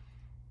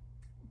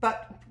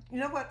 But you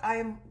know what? I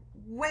am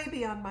way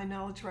beyond my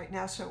knowledge right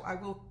now, so I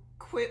will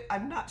quit.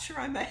 I'm not sure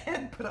I'm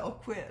ahead, but I'll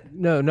quit.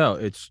 No,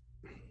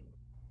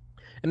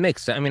 it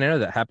makes sense. I mean, I know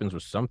that happens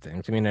with some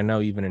things. I mean, I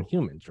know even in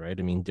humans, right?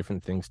 I mean,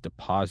 different things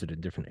deposit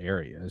in different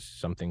areas.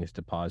 Some things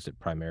deposit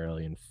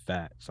primarily in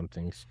fat. Some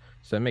things,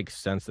 so it makes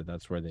sense that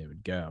that's where they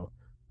would go.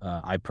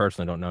 I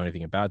personally don't know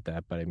anything about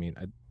that, but I mean,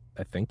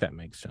 I think that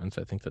makes sense.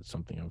 I think that's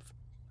something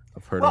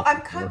I've heard Well, of I'm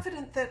before.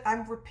 confident that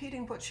I'm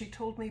repeating what she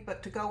told me,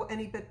 but to go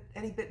any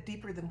bit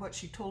deeper than what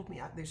she told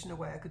me, there's no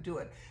way I could do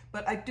it.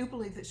 But I do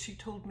believe that she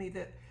told me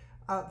that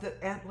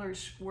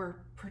antlers were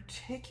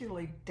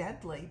particularly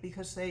deadly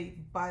because they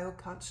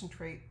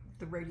bioconcentrate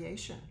the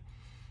radiation,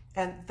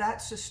 and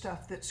that's the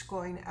stuff that's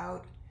going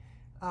out,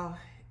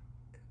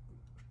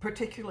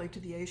 particularly to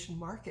the Asian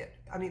market.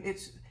 I mean,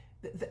 it's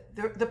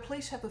the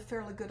police have a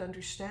fairly good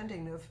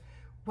understanding of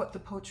what the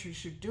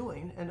poachers are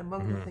doing, and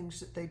among the Hmm. things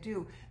that they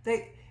do,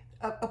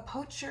 a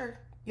poacher,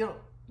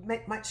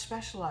 might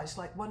specialize.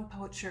 Like one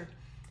poacher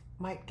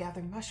might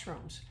gather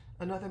mushrooms,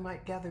 another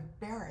might gather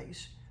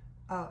berries,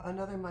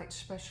 another might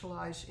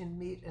specialize in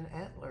meat and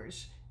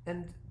antlers,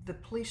 and the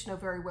police know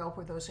very well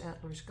where those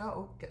antlers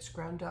go. Gets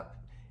ground up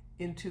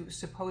into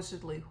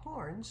supposedly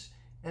horns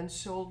and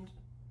sold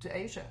to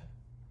Asia.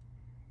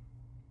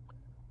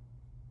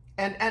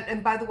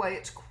 And by the way,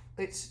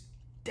 it's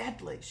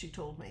deadly. She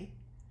told me.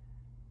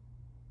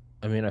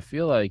 I mean, I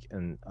feel like,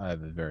 and I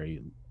have a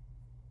very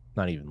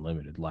not even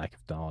limited lack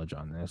of knowledge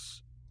on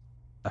this.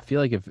 I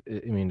feel like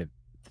I mean, if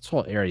this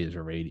whole area is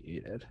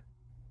irradiated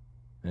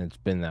and it's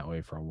been that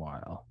way for a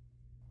while,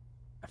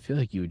 I feel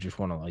like you would just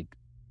want to like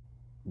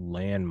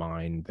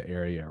landmine the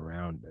area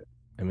around it.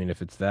 I mean,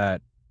 if it's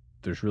that,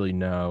 there's really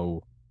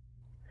no,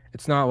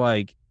 it's not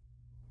like,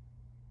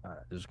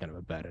 this is kind of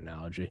a bad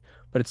analogy,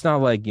 but it's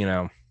not like,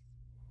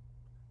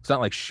 it's not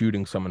like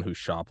shooting someone who's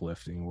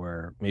shoplifting,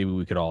 where maybe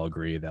we could all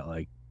agree that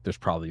like there's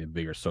probably a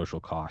bigger social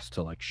cost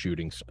to like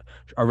shooting,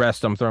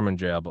 arrest them, throw them in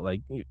jail, but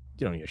like you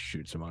don't need to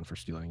shoot someone for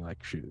stealing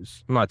like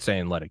shoes. I'm not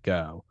saying let it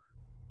go,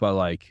 but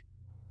like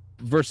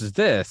versus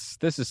this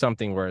is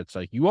something where it's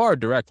like you are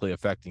directly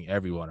affecting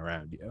everyone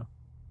around you.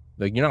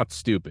 Like you're not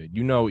stupid.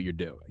 You know what you're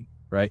doing,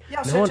 right?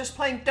 Yeah, No so one, just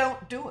plain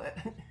don't do it.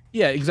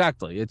 yeah,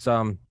 exactly. It's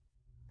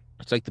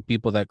like the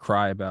people that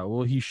cry about,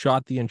 well, he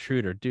shot the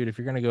intruder. Dude, if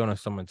you're gonna go into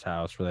someone's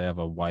house where they have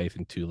a wife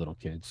and two little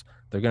kids,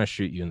 they're gonna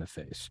shoot you in the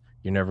face.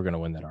 You're never gonna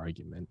win that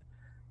argument.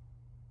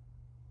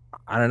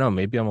 I don't know.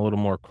 Maybe I'm a little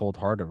more cold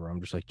hearted where I'm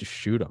just like, just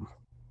shoot them.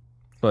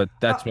 But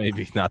Uh, that's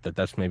maybe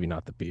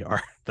not the PR.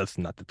 That's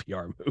not the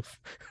PR move.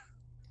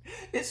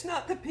 it's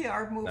not the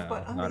PR move, No,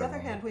 but on not the at other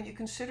all. hand, when you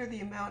consider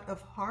the amount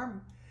of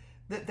harm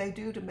that they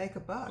do to make a It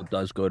buck.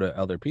 does go to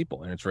other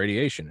people and it's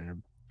radiation and it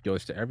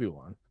goes to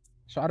everyone.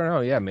 So I don't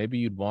know. Yeah, maybe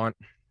you'd want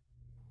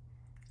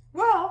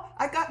Well,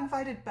 I got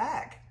invited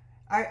back.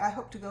 I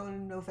hope to go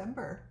in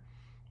November.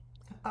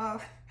 Uh,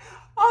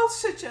 I'll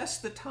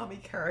suggest the Tommy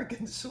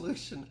Kerrigan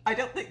solution. I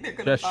don't think they're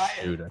going to just buy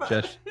shoot it, him. but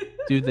Just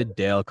do the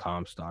Dale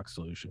Comstock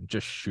solution.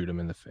 Just shoot him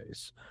in the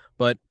face.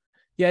 But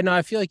yeah, no,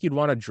 I feel like you'd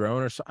want a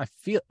drone or so. I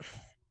feel,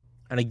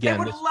 and they again,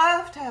 would this,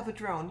 love to have a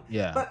drone.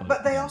 yeah, But but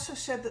but they again, also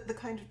said that the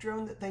kind of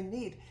drone that they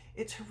need,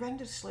 it's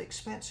horrendously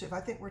expensive.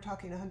 I think we're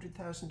talking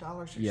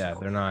 $100,000 or yeah, so,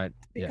 they're not,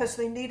 yeah, because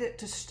they need it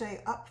to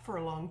stay up for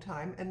a long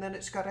time, and then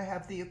it's got to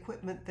have the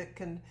equipment that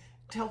can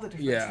tell the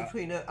difference yeah,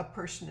 between a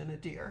person and a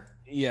deer.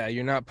 yeah.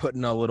 You're not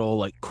putting a little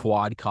like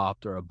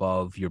quadcopter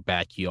above your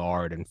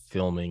backyard and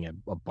filming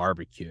a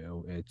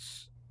barbecue.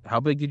 It's how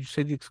big did you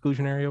say the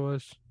exclusion area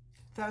was?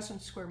 1,000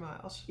 square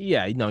miles.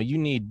 Yeah, no,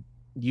 you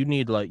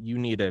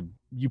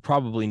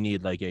probably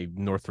need like a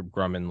Northrop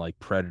Grumman like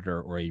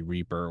Predator or a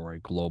Reaper or a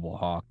Global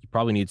Hawk. You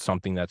probably need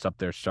something that's up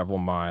there several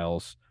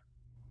miles,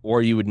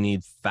 or you would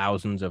need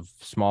thousands of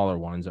smaller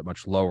ones at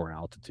much lower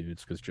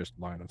altitudes because just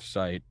line of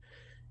sight.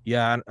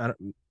 Yeah,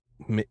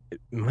 it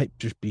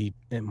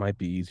might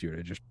be easier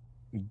to just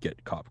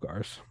get cop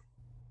cars.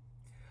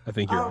 I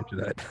think you're Uh, onto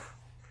that.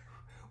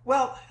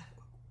 well,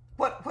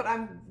 what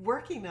I'm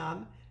working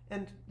on,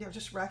 and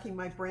just racking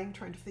my brain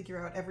trying to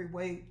figure out every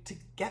way to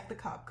get the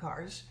cop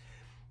cars.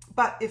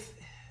 But if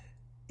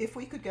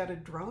we could get a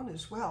drone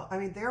as well, I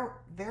mean, they're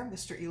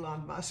Mr.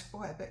 Elon Musk.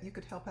 Boy, I bet you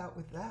could help out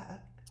with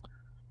that.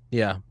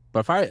 Yeah,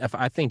 but if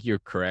I think you're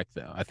correct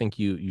though, I think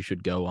you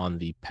should go on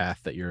the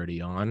path that you're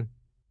already on.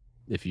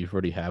 If you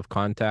already have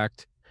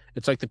contact,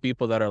 it's like the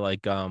people that are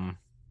like, uh,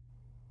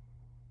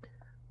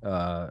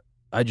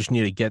 I just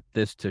need to get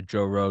this to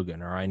Joe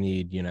Rogan, or I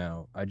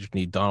just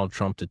need Donald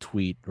Trump to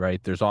tweet,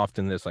 right? There's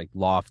often this like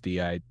lofty,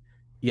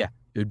 yeah,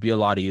 it would be a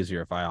lot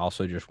easier if I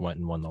also just went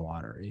and won the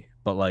lottery,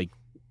 but like,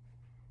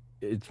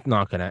 it's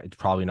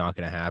probably not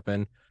gonna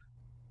happen.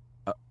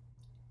 Uh,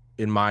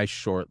 in my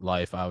short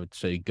life, I would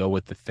say go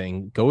with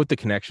the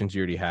connections you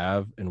already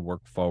have and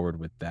work forward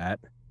with that.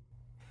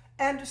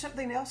 And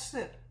something else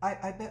that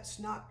I bet's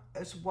not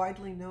as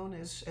widely known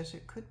as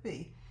it could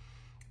be,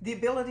 the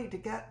ability to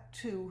get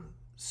to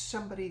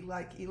somebody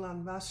like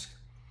Elon Musk.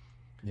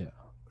 Yeah.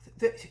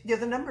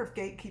 The number of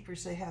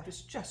gatekeepers they have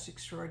is just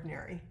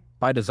extraordinary.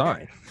 By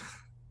design.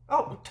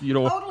 Oh,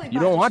 totally You by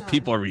don't want design.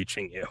 people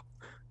reaching you.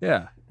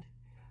 Yeah.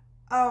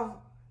 Uh,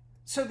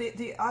 so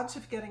the odds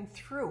of getting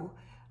through.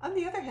 On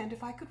the other hand,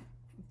 if I could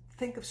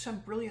think of some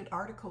brilliant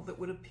article that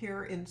would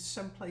appear in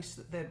some place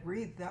that they'd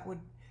read, that would.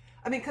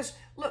 I mean, because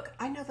look,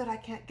 I know that I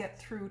can't get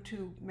through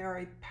to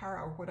Mary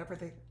Parrow, whatever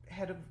the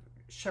head of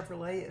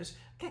Chevrolet is.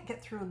 I can't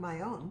get through on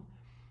my own,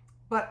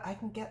 but I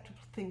can get to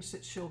things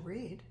that she'll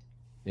read.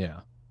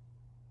 Yeah.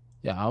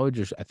 Yeah,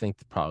 I think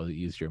probably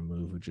the easier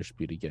move would just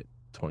be to get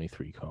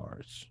 23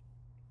 cars.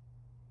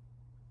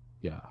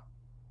 Yeah.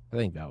 I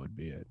think that would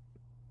be it.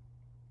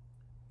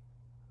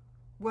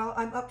 Well,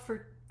 I'm up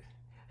for.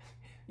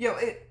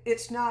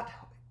 It's not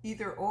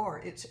either or;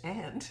 it's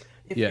and.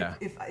 Yeah.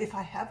 If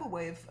I have a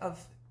way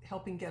of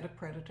helping get a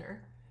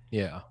predator.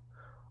 Yeah.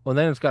 Well,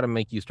 then it's got to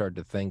make you start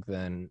to think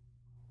then,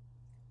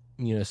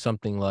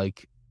 something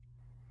like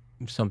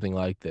something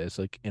like this,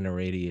 like an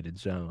irradiated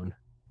zone,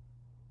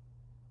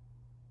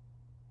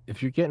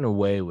 if you're getting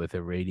away with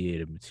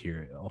irradiated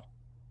material,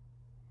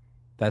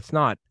 that's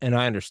not, and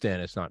I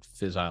understand it's not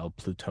fissile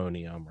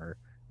plutonium or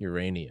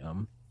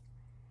uranium.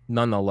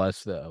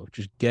 Nonetheless, though,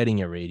 just getting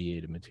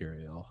irradiated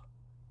material,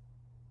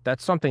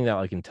 that's something that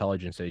like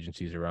intelligence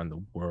agencies around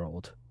the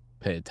world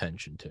pay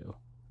attention to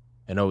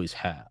and always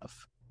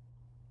have,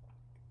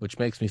 which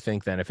makes me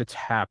think that if it's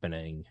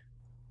happening,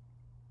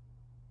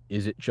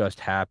 is it just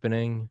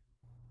happening?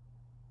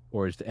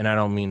 Or is, and I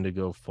don't mean to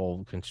go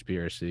full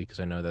conspiracy because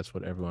I know that's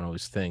what everyone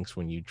always thinks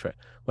when you try,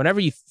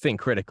 whenever you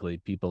think critically,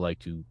 people like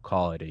to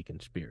call it a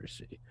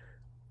conspiracy.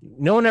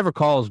 No one ever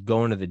calls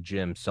going to the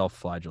gym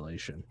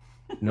self-flagellation.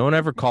 No one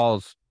ever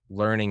calls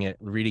learning it,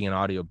 reading an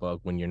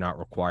audiobook when you're not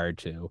required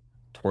to,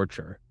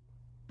 torture.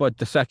 But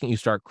the second you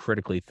start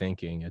critically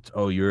thinking, it's,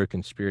 oh, you're a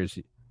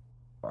conspiracy.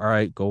 All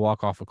right, go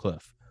walk off a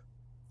cliff.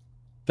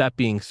 That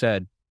being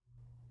said,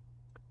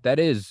 that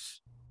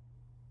is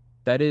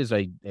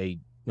a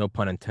no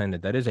pun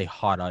intended, that is a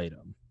hot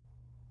item,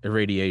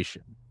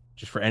 irradiation,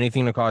 just for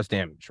anything to cause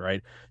damage,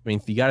 right? I mean,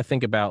 you got to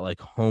think about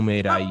like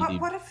homemade But IED.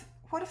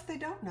 what if they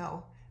don't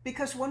know?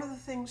 Because one of the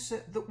things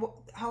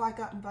how I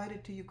got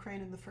invited to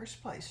Ukraine in the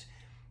first place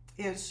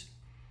is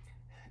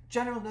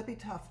General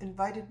Nebitov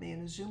invited me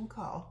in a Zoom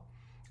call.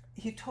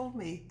 He told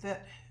me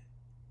that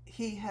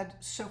he had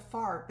so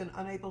far been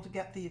unable to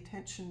get the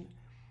attention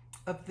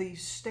of the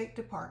State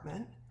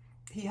Department.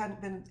 He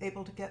hadn't been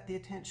able to get the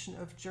attention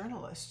of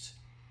journalists.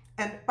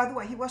 And by the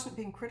way, he wasn't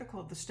being critical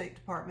of the State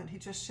Department. He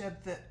just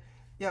said that,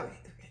 you know,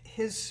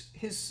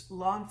 his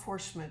law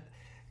enforcement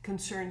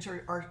concerns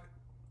are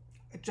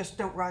just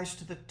don't rise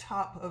to the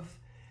top of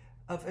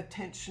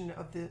attention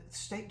of the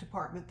State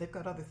Department. They've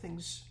got other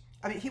things.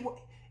 I mean,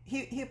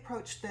 he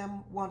approached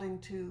them wanting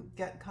to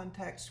get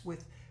contacts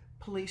with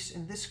police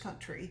in this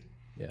country,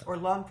 Yeah. or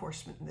law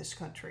enforcement in this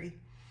country,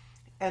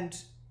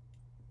 and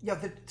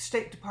the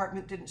State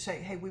Department didn't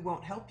say, "Hey, we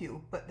won't help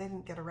you," but they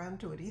didn't get around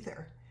to it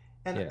either.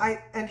 And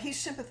Yeah. he's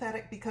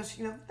sympathetic because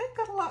they've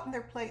got a lot on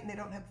their plate and they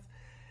don't have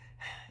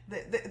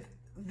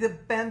the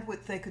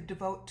bandwidth they could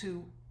devote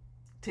to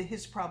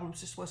his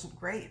problems just wasn't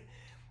great.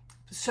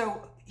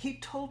 So he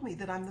told me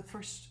that I'm the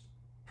first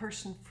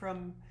person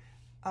from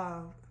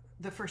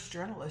the first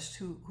journalist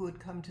who had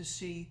come to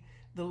see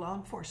the law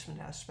enforcement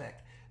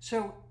aspect.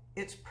 So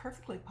it's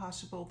perfectly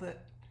possible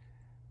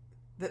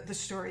that the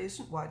story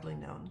isn't widely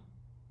known.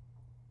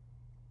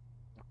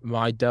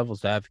 My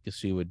devil's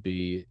advocacy would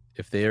be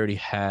if they already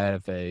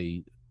have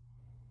a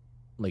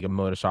like a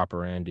modus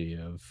operandi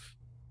of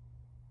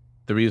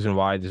the reason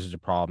why this is a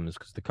problem is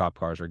because the cop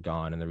cars are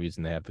gone, and the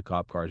reason they have the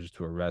cop cars is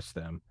to arrest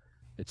them.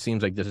 It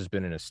seems like this has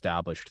been an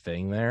established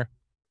thing there.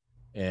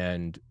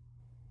 And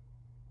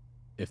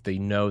if they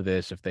know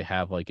this, if they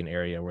have like an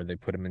area where they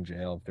put them in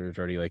jail, if there's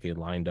already like a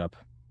lined up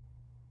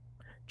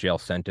jail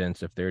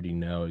sentence, if they already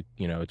know,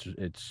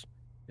 it's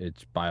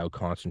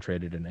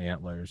bioconcentrated in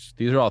antlers.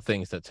 These are all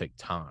things that take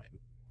time,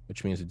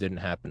 which means it didn't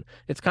happen.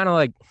 It's kind of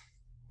like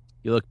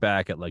you look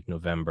back at like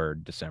November,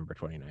 December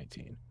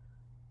 2019,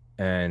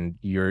 and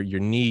your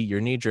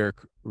knee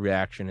jerk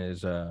reaction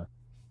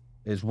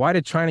is why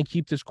did China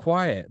keep this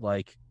quiet?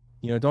 Like,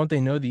 don't they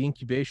know the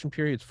incubation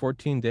period is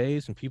 14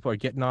 days and people are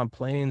getting on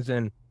planes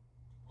and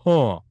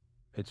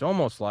it's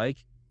almost like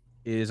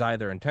it is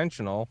either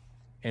intentional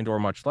and or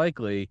much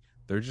likely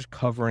they're just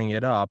covering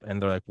it up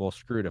and they're like, well,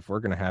 screw it. If we're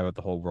going to have it,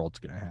 the whole world's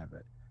going to have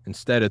it.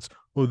 Instead, it's,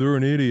 oh, they're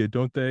an idiot,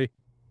 don't they?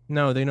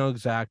 No, they know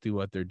exactly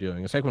what they're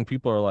doing. It's like when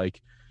people are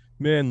like,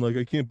 man, like,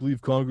 I can't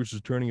believe Congress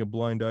is turning a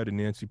blind eye to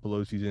Nancy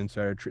Pelosi's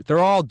insider treat. They're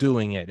all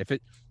doing it.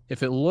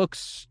 If it looks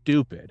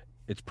stupid,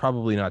 it's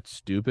probably not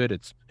stupid.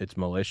 It's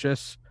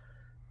malicious.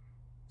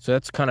 So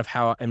that's kind of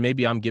how, and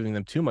maybe I'm giving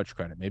them too much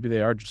credit. Maybe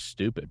they are just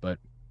stupid, but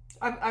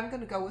I'm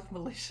going to go with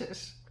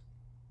malicious.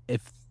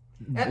 if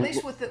At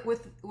least with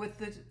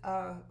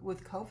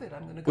COVID,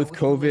 I'm going to go with with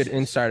COVID malicious.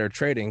 insider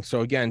trading.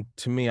 So again,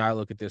 to me, I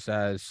look at this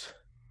as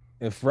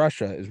if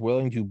Russia is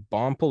willing to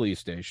bomb police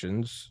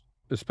stations,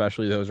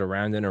 especially those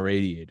around an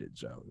irradiated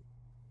zone,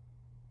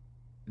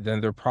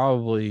 then they're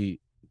probably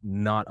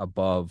not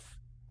above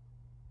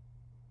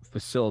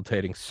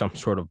facilitating some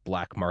sort of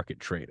black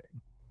market trading,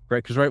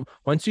 right? Because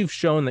once you've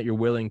shown that you're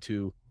willing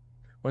to,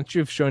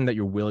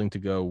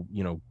 go,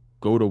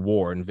 go to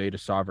war, invade a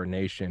sovereign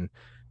nation,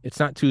 it's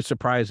not too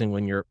surprising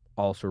when you're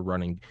also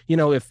running.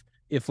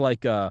 If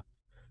like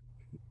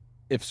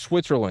if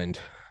Switzerland,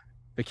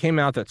 if it came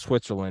out that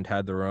Switzerland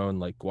had their own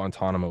like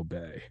Guantanamo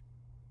Bay,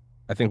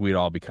 I think we'd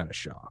all be kind of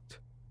shocked.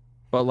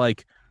 But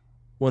like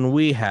when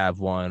we have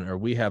one or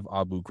we have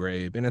Abu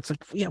Ghraib, and it's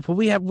like, yeah, but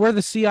we're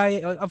the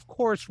CIA. Like, of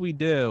course we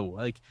do.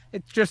 Like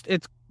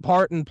it's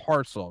part and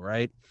parcel,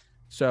 right?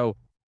 So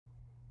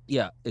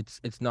yeah,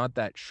 it's not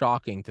that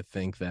shocking to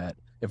think that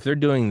if they're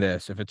doing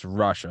this, if it's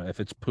Russia, if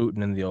it's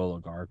Putin and the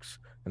oligarchs,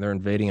 and they're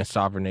invading a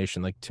sovereign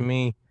nation, like to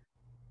me,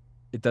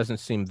 it doesn't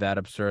seem that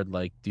absurd.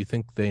 Like, do you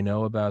think they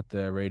know about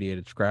the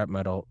radiated scrap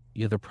metal?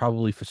 Yeah, they're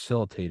probably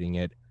facilitating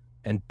it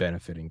and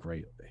benefiting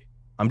greatly.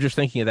 I'm just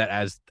thinking of that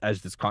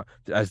as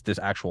this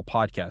actual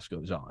podcast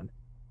goes on.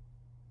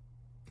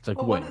 It's like,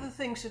 Well, one of wait, the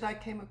things that I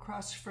came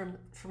across from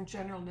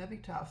General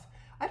Nebitov,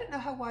 I don't know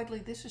how widely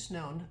this is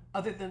known,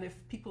 other than if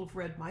people have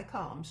read my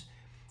columns,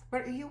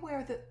 but are you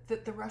aware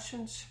that the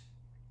Russians,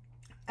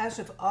 as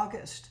of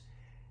August,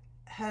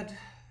 had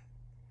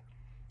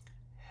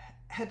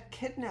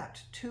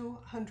kidnapped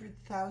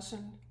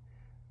 200,000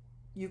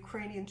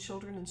 Ukrainian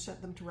children and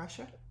sent them to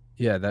Russia?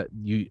 yeah,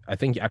 I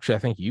think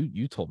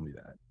you told me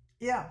that.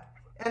 Yeah,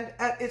 and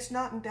it's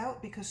not in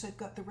doubt because they've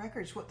got the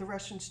records. What the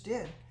Russians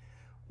did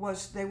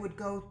was they would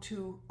go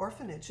to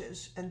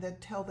orphanages and then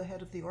tell the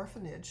head of the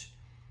orphanage,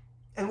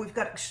 and we've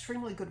got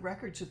extremely good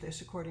records of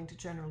this according to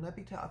General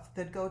Lebitov.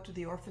 They'd go to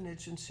the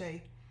orphanage and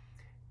say,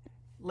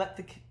 let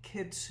the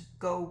kids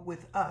go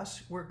with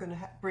us, we're going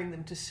to bring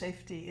them to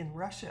safety in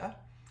Russia,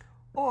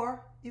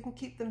 or you can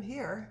keep them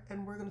here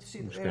and we're going to see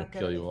I'm that just they gonna don't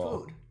get kill any you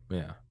all. food.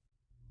 Yeah.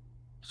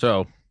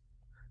 So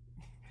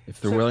if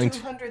they're So willing to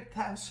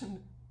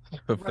 200,000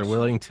 if they're Russian,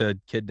 willing to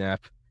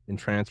kidnap and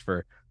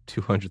transfer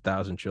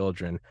 200,000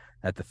 children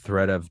at the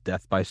threat of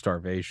death by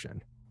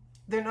starvation,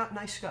 they're not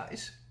nice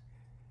guys.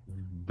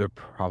 they're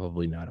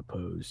probably not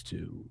opposed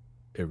to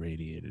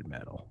irradiated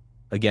metal.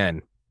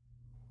 Again,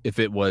 if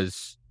it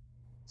was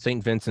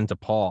St. Vincent de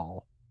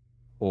Paul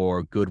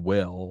or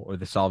Goodwill or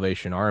the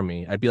Salvation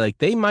Army, I'd be like,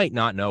 they might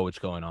not know what's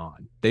going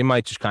on. They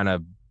might just kind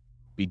of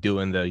be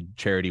doing the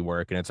charity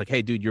work, and it's like,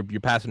 hey, dude, you're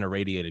passing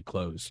irradiated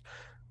clothes.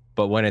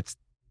 But when it's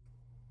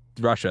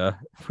Russia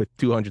with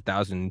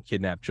 200,000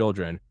 kidnapped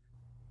children,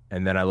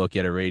 and then I look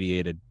at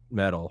irradiated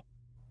metal,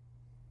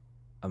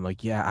 I'm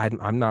like, yeah,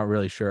 I'm not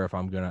really sure if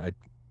I'm gonna.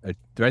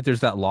 Right, there's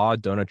that law: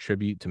 don't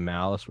attribute to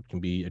malice what can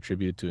be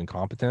attributed to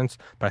incompetence.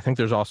 But I think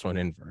there's also an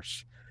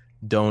inverse.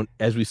 Don't,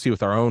 as we see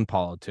with our own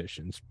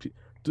politicians,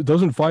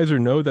 doesn't Pfizer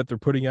know that they're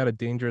putting out a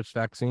dangerous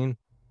vaccine?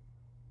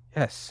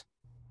 Yes,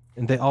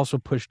 and they also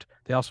pushed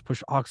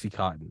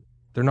OxyContin.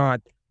 They're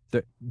not.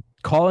 They're,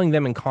 calling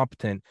them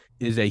incompetent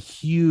is a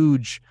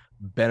huge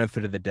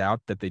benefit of the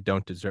doubt that they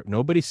don't deserve.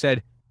 Nobody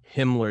said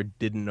Himmler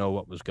didn't know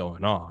what was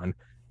going on.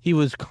 He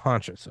was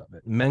conscious of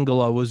it.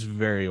 Mengele was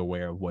very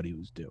aware of what he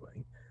was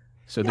doing.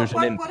 So Yeah, there's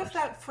an what if inverse.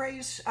 that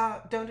phrase,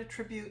 don't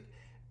attribute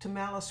to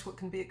malice what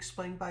can be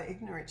explained by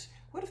ignorance?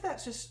 What if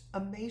that's just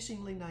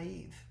amazingly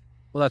naive?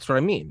 Well, that's what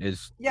I mean.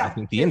 Is I Yeah,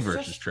 think the it's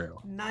inverse is just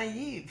true.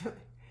 naive.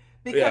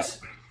 Yeah. Because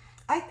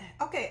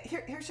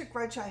here's a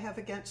grudge I have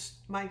against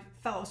my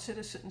fellow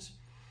citizens.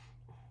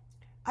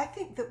 I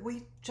think that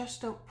we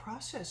just don't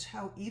process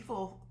how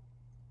evil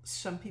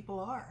some people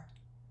are.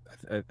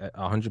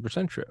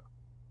 100% true.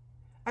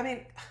 I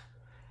mean,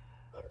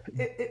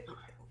 it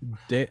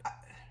Da-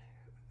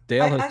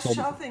 Dale has I told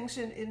me. saw things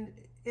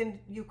in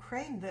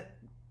Ukraine that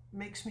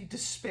makes me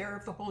despair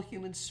of the whole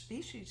human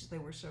species. They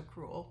were so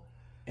cruel.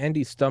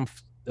 Andy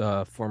Stumpf,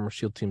 former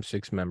SEAL Team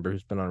 6 member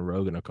who's been on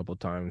Rogan a couple of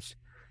times,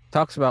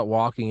 talks about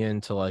walking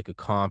into like a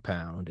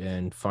compound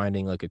and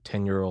finding like a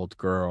 10-year-old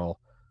girl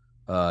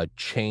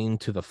chained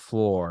to the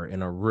floor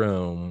in a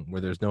room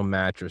where there's no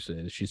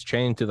mattresses. She's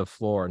chained to the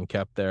floor and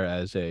kept there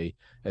as a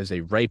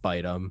rape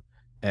item,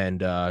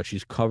 and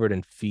she's covered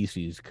in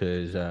feces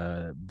because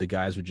the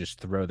guys would just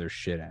throw their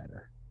shit at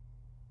her.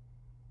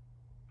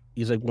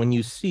 He's like, when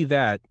you see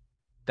that,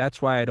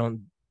 that's why I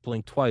don't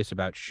blink twice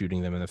about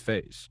shooting them in the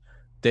face.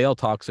 Dale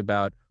talks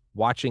about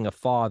watching a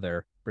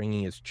father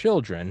bringing his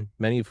children,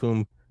 many of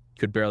whom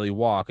could barely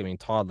walk. I mean,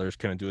 toddlers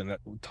kind of doing that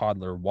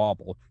toddler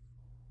wobble,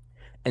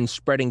 and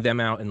spreading them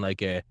out in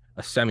like a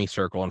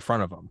semicircle in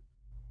front of him.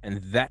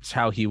 And that's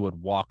how he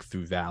would walk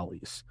through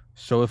valleys.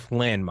 So if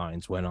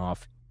landmines went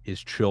off, his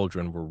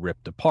children were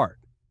ripped apart.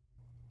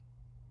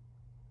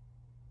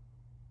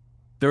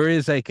 There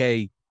is like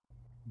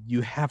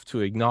you have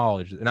to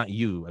acknowledge, not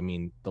you, I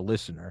mean, the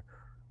listener,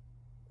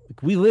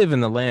 like, we live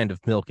in the land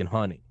of milk and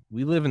honey.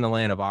 We live in the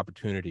land of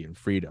opportunity and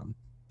freedom.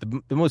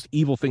 The most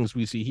evil things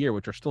we see here,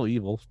 which are still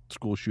evil,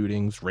 school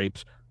shootings,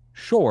 rapes,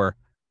 sure,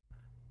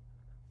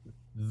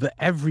 the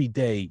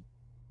everyday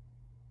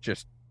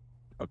just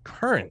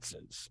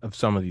occurrences of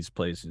some of these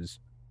places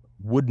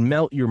would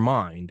melt your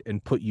mind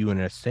and put you in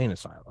an insane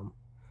asylum.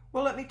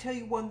 Well, let me tell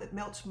you one that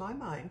melts my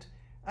mind,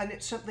 and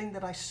it's something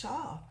that I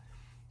saw.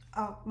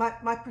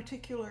 My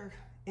particular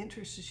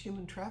interest is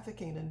human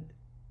trafficking and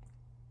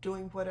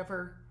doing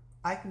whatever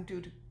I can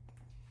do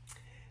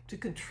to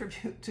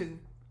contribute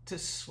to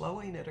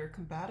slowing it or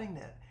combating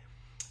it.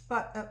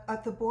 But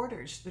at the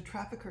borders, the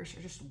traffickers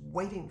are just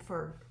waiting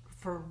for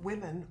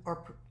women,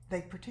 or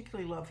they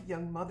particularly love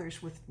young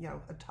mothers with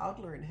a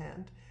toddler in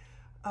hand.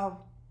 Uh,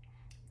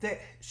 that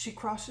she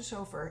crosses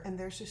over, and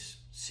there's this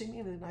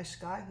seemingly nice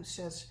guy who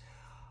says,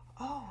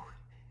 "Oh,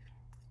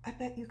 I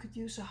bet you could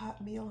use a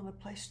hot meal and a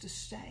place to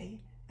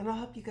stay, and I'll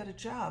help you get a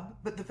job.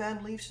 But the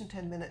van leaves in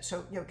 10 minutes,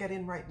 so get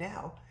in right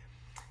now."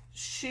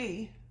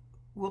 She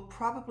will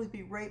probably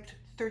be raped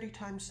 30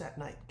 times that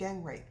night,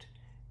 gang raped.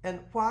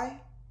 And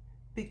why?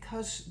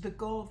 Because the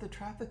goal of the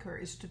trafficker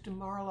is to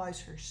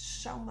demoralize her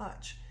so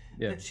much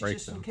Yeah, that she's break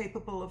just them.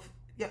 incapable of,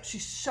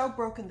 she's so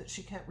broken that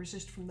she can't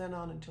resist from then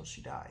on until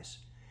she dies.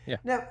 Yeah.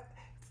 Now,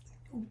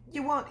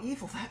 You want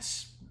evil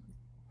that's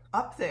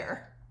up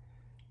there.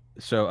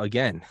 So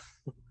again,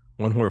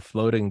 when we're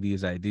floating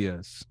these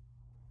ideas,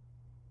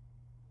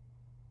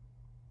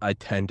 I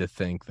tend to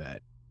think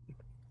that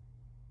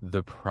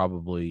they're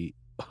probably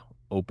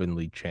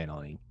openly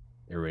channeling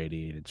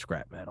irradiated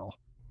scrap metal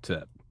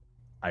to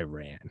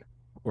Iran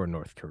or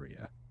North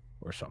Korea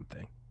or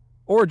something.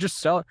 Or just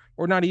sell it,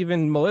 or not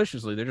even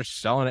maliciously. They're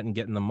just selling it and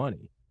getting the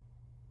money.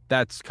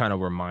 That's kind of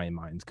where my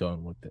mind's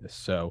going with this.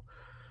 So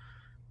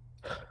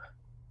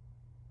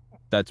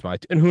that's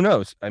and who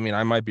knows? I mean,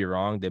 I might be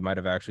wrong. They might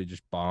have actually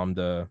just bombed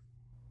a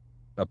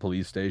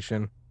police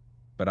station,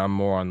 but I'm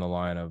more on the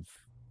line of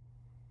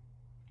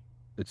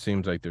it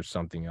seems like there's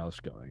something else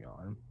going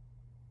on.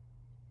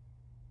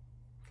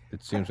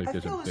 It seems like I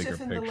there's a feel as bigger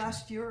if in the picture.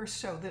 last year or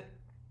so that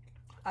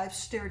I've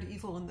stared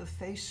evil in the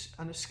face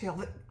on a scale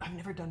that I've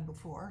never done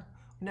before,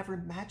 never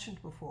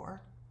imagined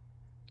before.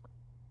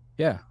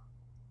 Yeah.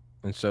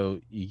 And so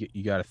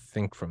you got to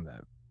think from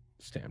that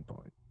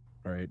standpoint,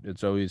 right?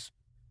 It's always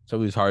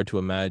hard to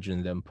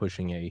imagine them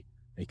pushing a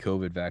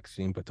COVID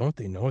vaccine, but don't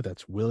they know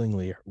that's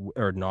willingly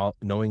or not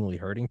knowingly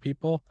hurting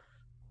people?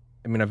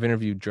 I mean, I've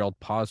interviewed Gerald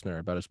Posner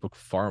about his book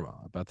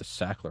Pharma about the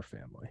Sackler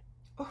family.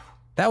 Oh,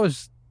 That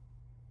was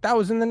that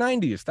was in the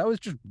 90s. That was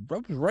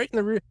right in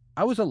the rear.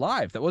 I was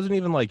alive. That wasn't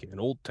even like an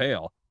old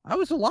tale. I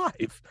was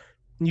alive.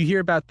 And you hear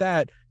about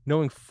that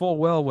knowing full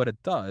well what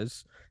it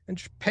does and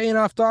just paying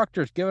off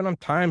doctors, giving them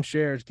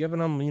timeshares, giving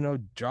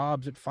them,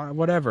 jobs at five,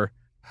 whatever.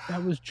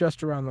 That was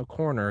just around the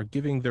corner,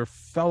 giving their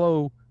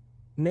fellow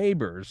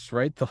neighbors,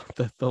 right?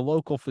 The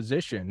local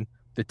physician,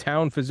 the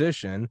town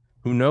physician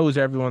who knows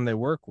everyone they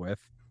work with,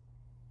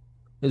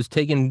 is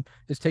taking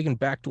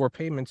backdoor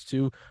payments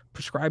to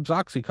prescribe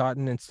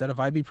Oxycontin instead of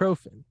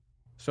ibuprofen.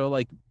 So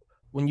like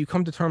when you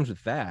come to terms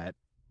with that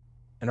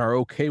and are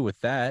okay with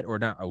that, or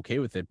not okay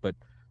with it, but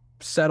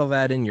settle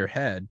that in your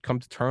head, come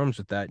to terms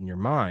with that in your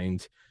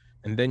mind,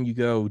 and then you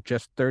go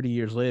just 30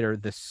 years later,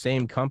 the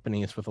same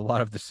companies with a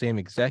lot of the same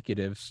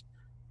executives,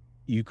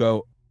 you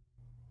go,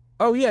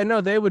 oh yeah,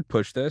 no, they would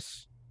push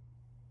this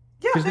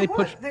yeah, because they they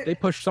push would. they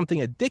push something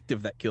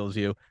addictive that kills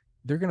you.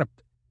 They're gonna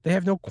they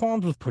have no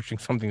qualms with pushing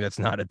something that's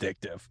not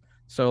addictive.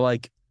 So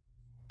like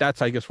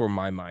that's I guess where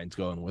my mind's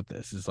going with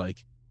this is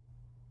like,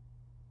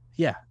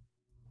 yeah,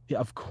 yeah,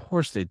 of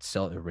course they'd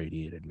sell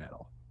irradiated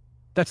metal.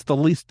 That's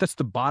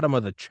the bottom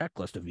of the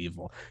checklist of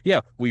evil. Yeah,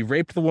 we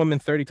raped the woman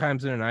 30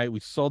 times in a night, we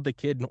sold the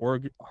kid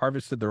and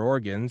harvested their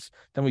organs,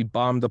 then we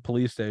bombed the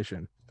police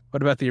station.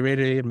 What about the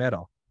irradiated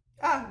metal?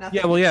 Yeah,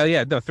 Nothing. well,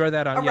 yeah, no, throw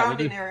that A on.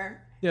 rounding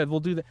error. Yeah,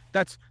 we'll do that.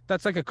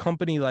 That's like a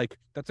company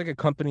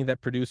that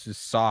produces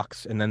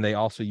socks and then they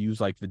also use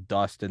like the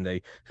dust and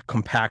they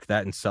compact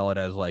that and sell it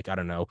as like, I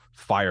don't know,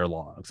 fire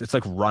logs. It's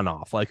like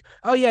runoff. Like,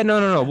 oh yeah, no.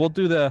 Yeah. We'll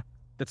do the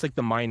That's like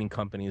the mining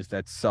companies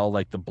that sell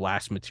like the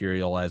blast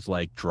material as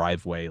like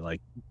driveway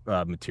like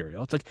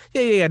material. It's like,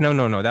 yeah. No.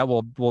 That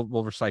we'll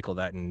recycle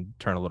that and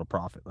turn a little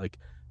profit. Like,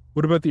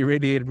 what about the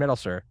irradiated metal,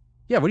 sir?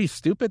 Yeah, what are you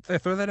stupid? They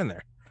throw that in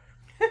there.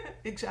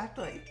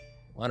 Exactly.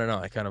 Well, I don't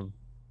know.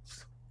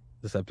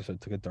 This episode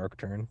took a dark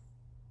turn,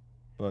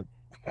 but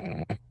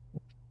I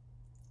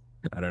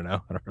don't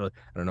know. I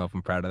don't know if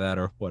I'm proud of that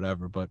or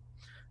whatever. But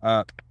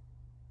uh,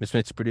 Miss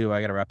Mitzi Perdue,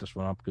 I got to wrap this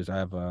one up because I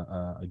have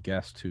a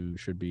guest who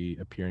should be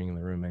appearing in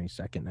the room any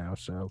second now.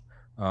 So,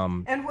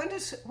 um, And when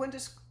does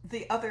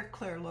the other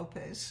Claire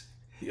Lopez?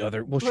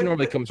 well, she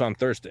normally comes on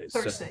Thursdays,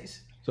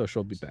 Thursdays. so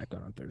she'll be back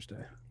on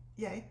Thursday.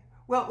 Yay.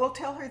 Well, we'll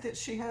tell her that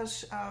she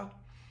has an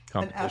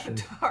Competition.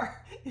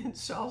 avatar in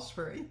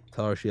Salisbury.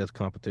 Tell her she has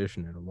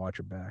competition and to watch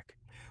her back.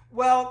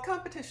 Well,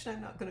 competition,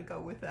 I'm not going to go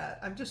with that.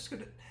 I'm just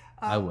going to.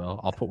 I Um, will.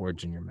 I'll put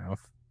words in your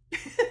mouth.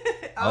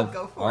 I'll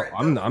go for it. Go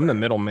I'm for the it.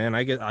 middleman.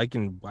 I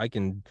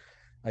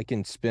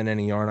can spin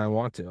any yarn I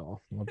want to.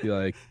 I'll be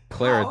like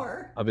Claire.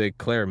 Power. I'll be like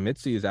Claire.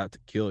 Mitzi is out to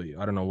kill you.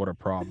 I don't know what her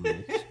problem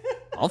is.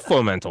 I'll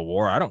foment a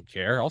war. I don't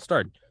care. I'll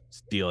start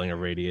stealing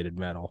irradiated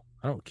metal.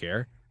 I don't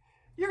care.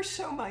 You're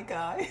so my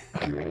guy.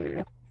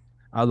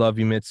 I love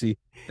you, Mitzi.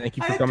 Thank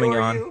you for I coming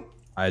adore on. you.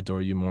 I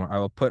adore you more. I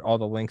will put all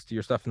the links to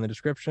your stuff in the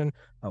description.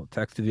 I'll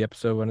text you the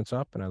episode when it's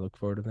up, and I look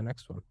forward to the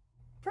next one.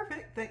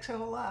 Perfect. Thanks a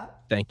whole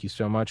lot. Thank you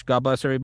so much. God bless everybody.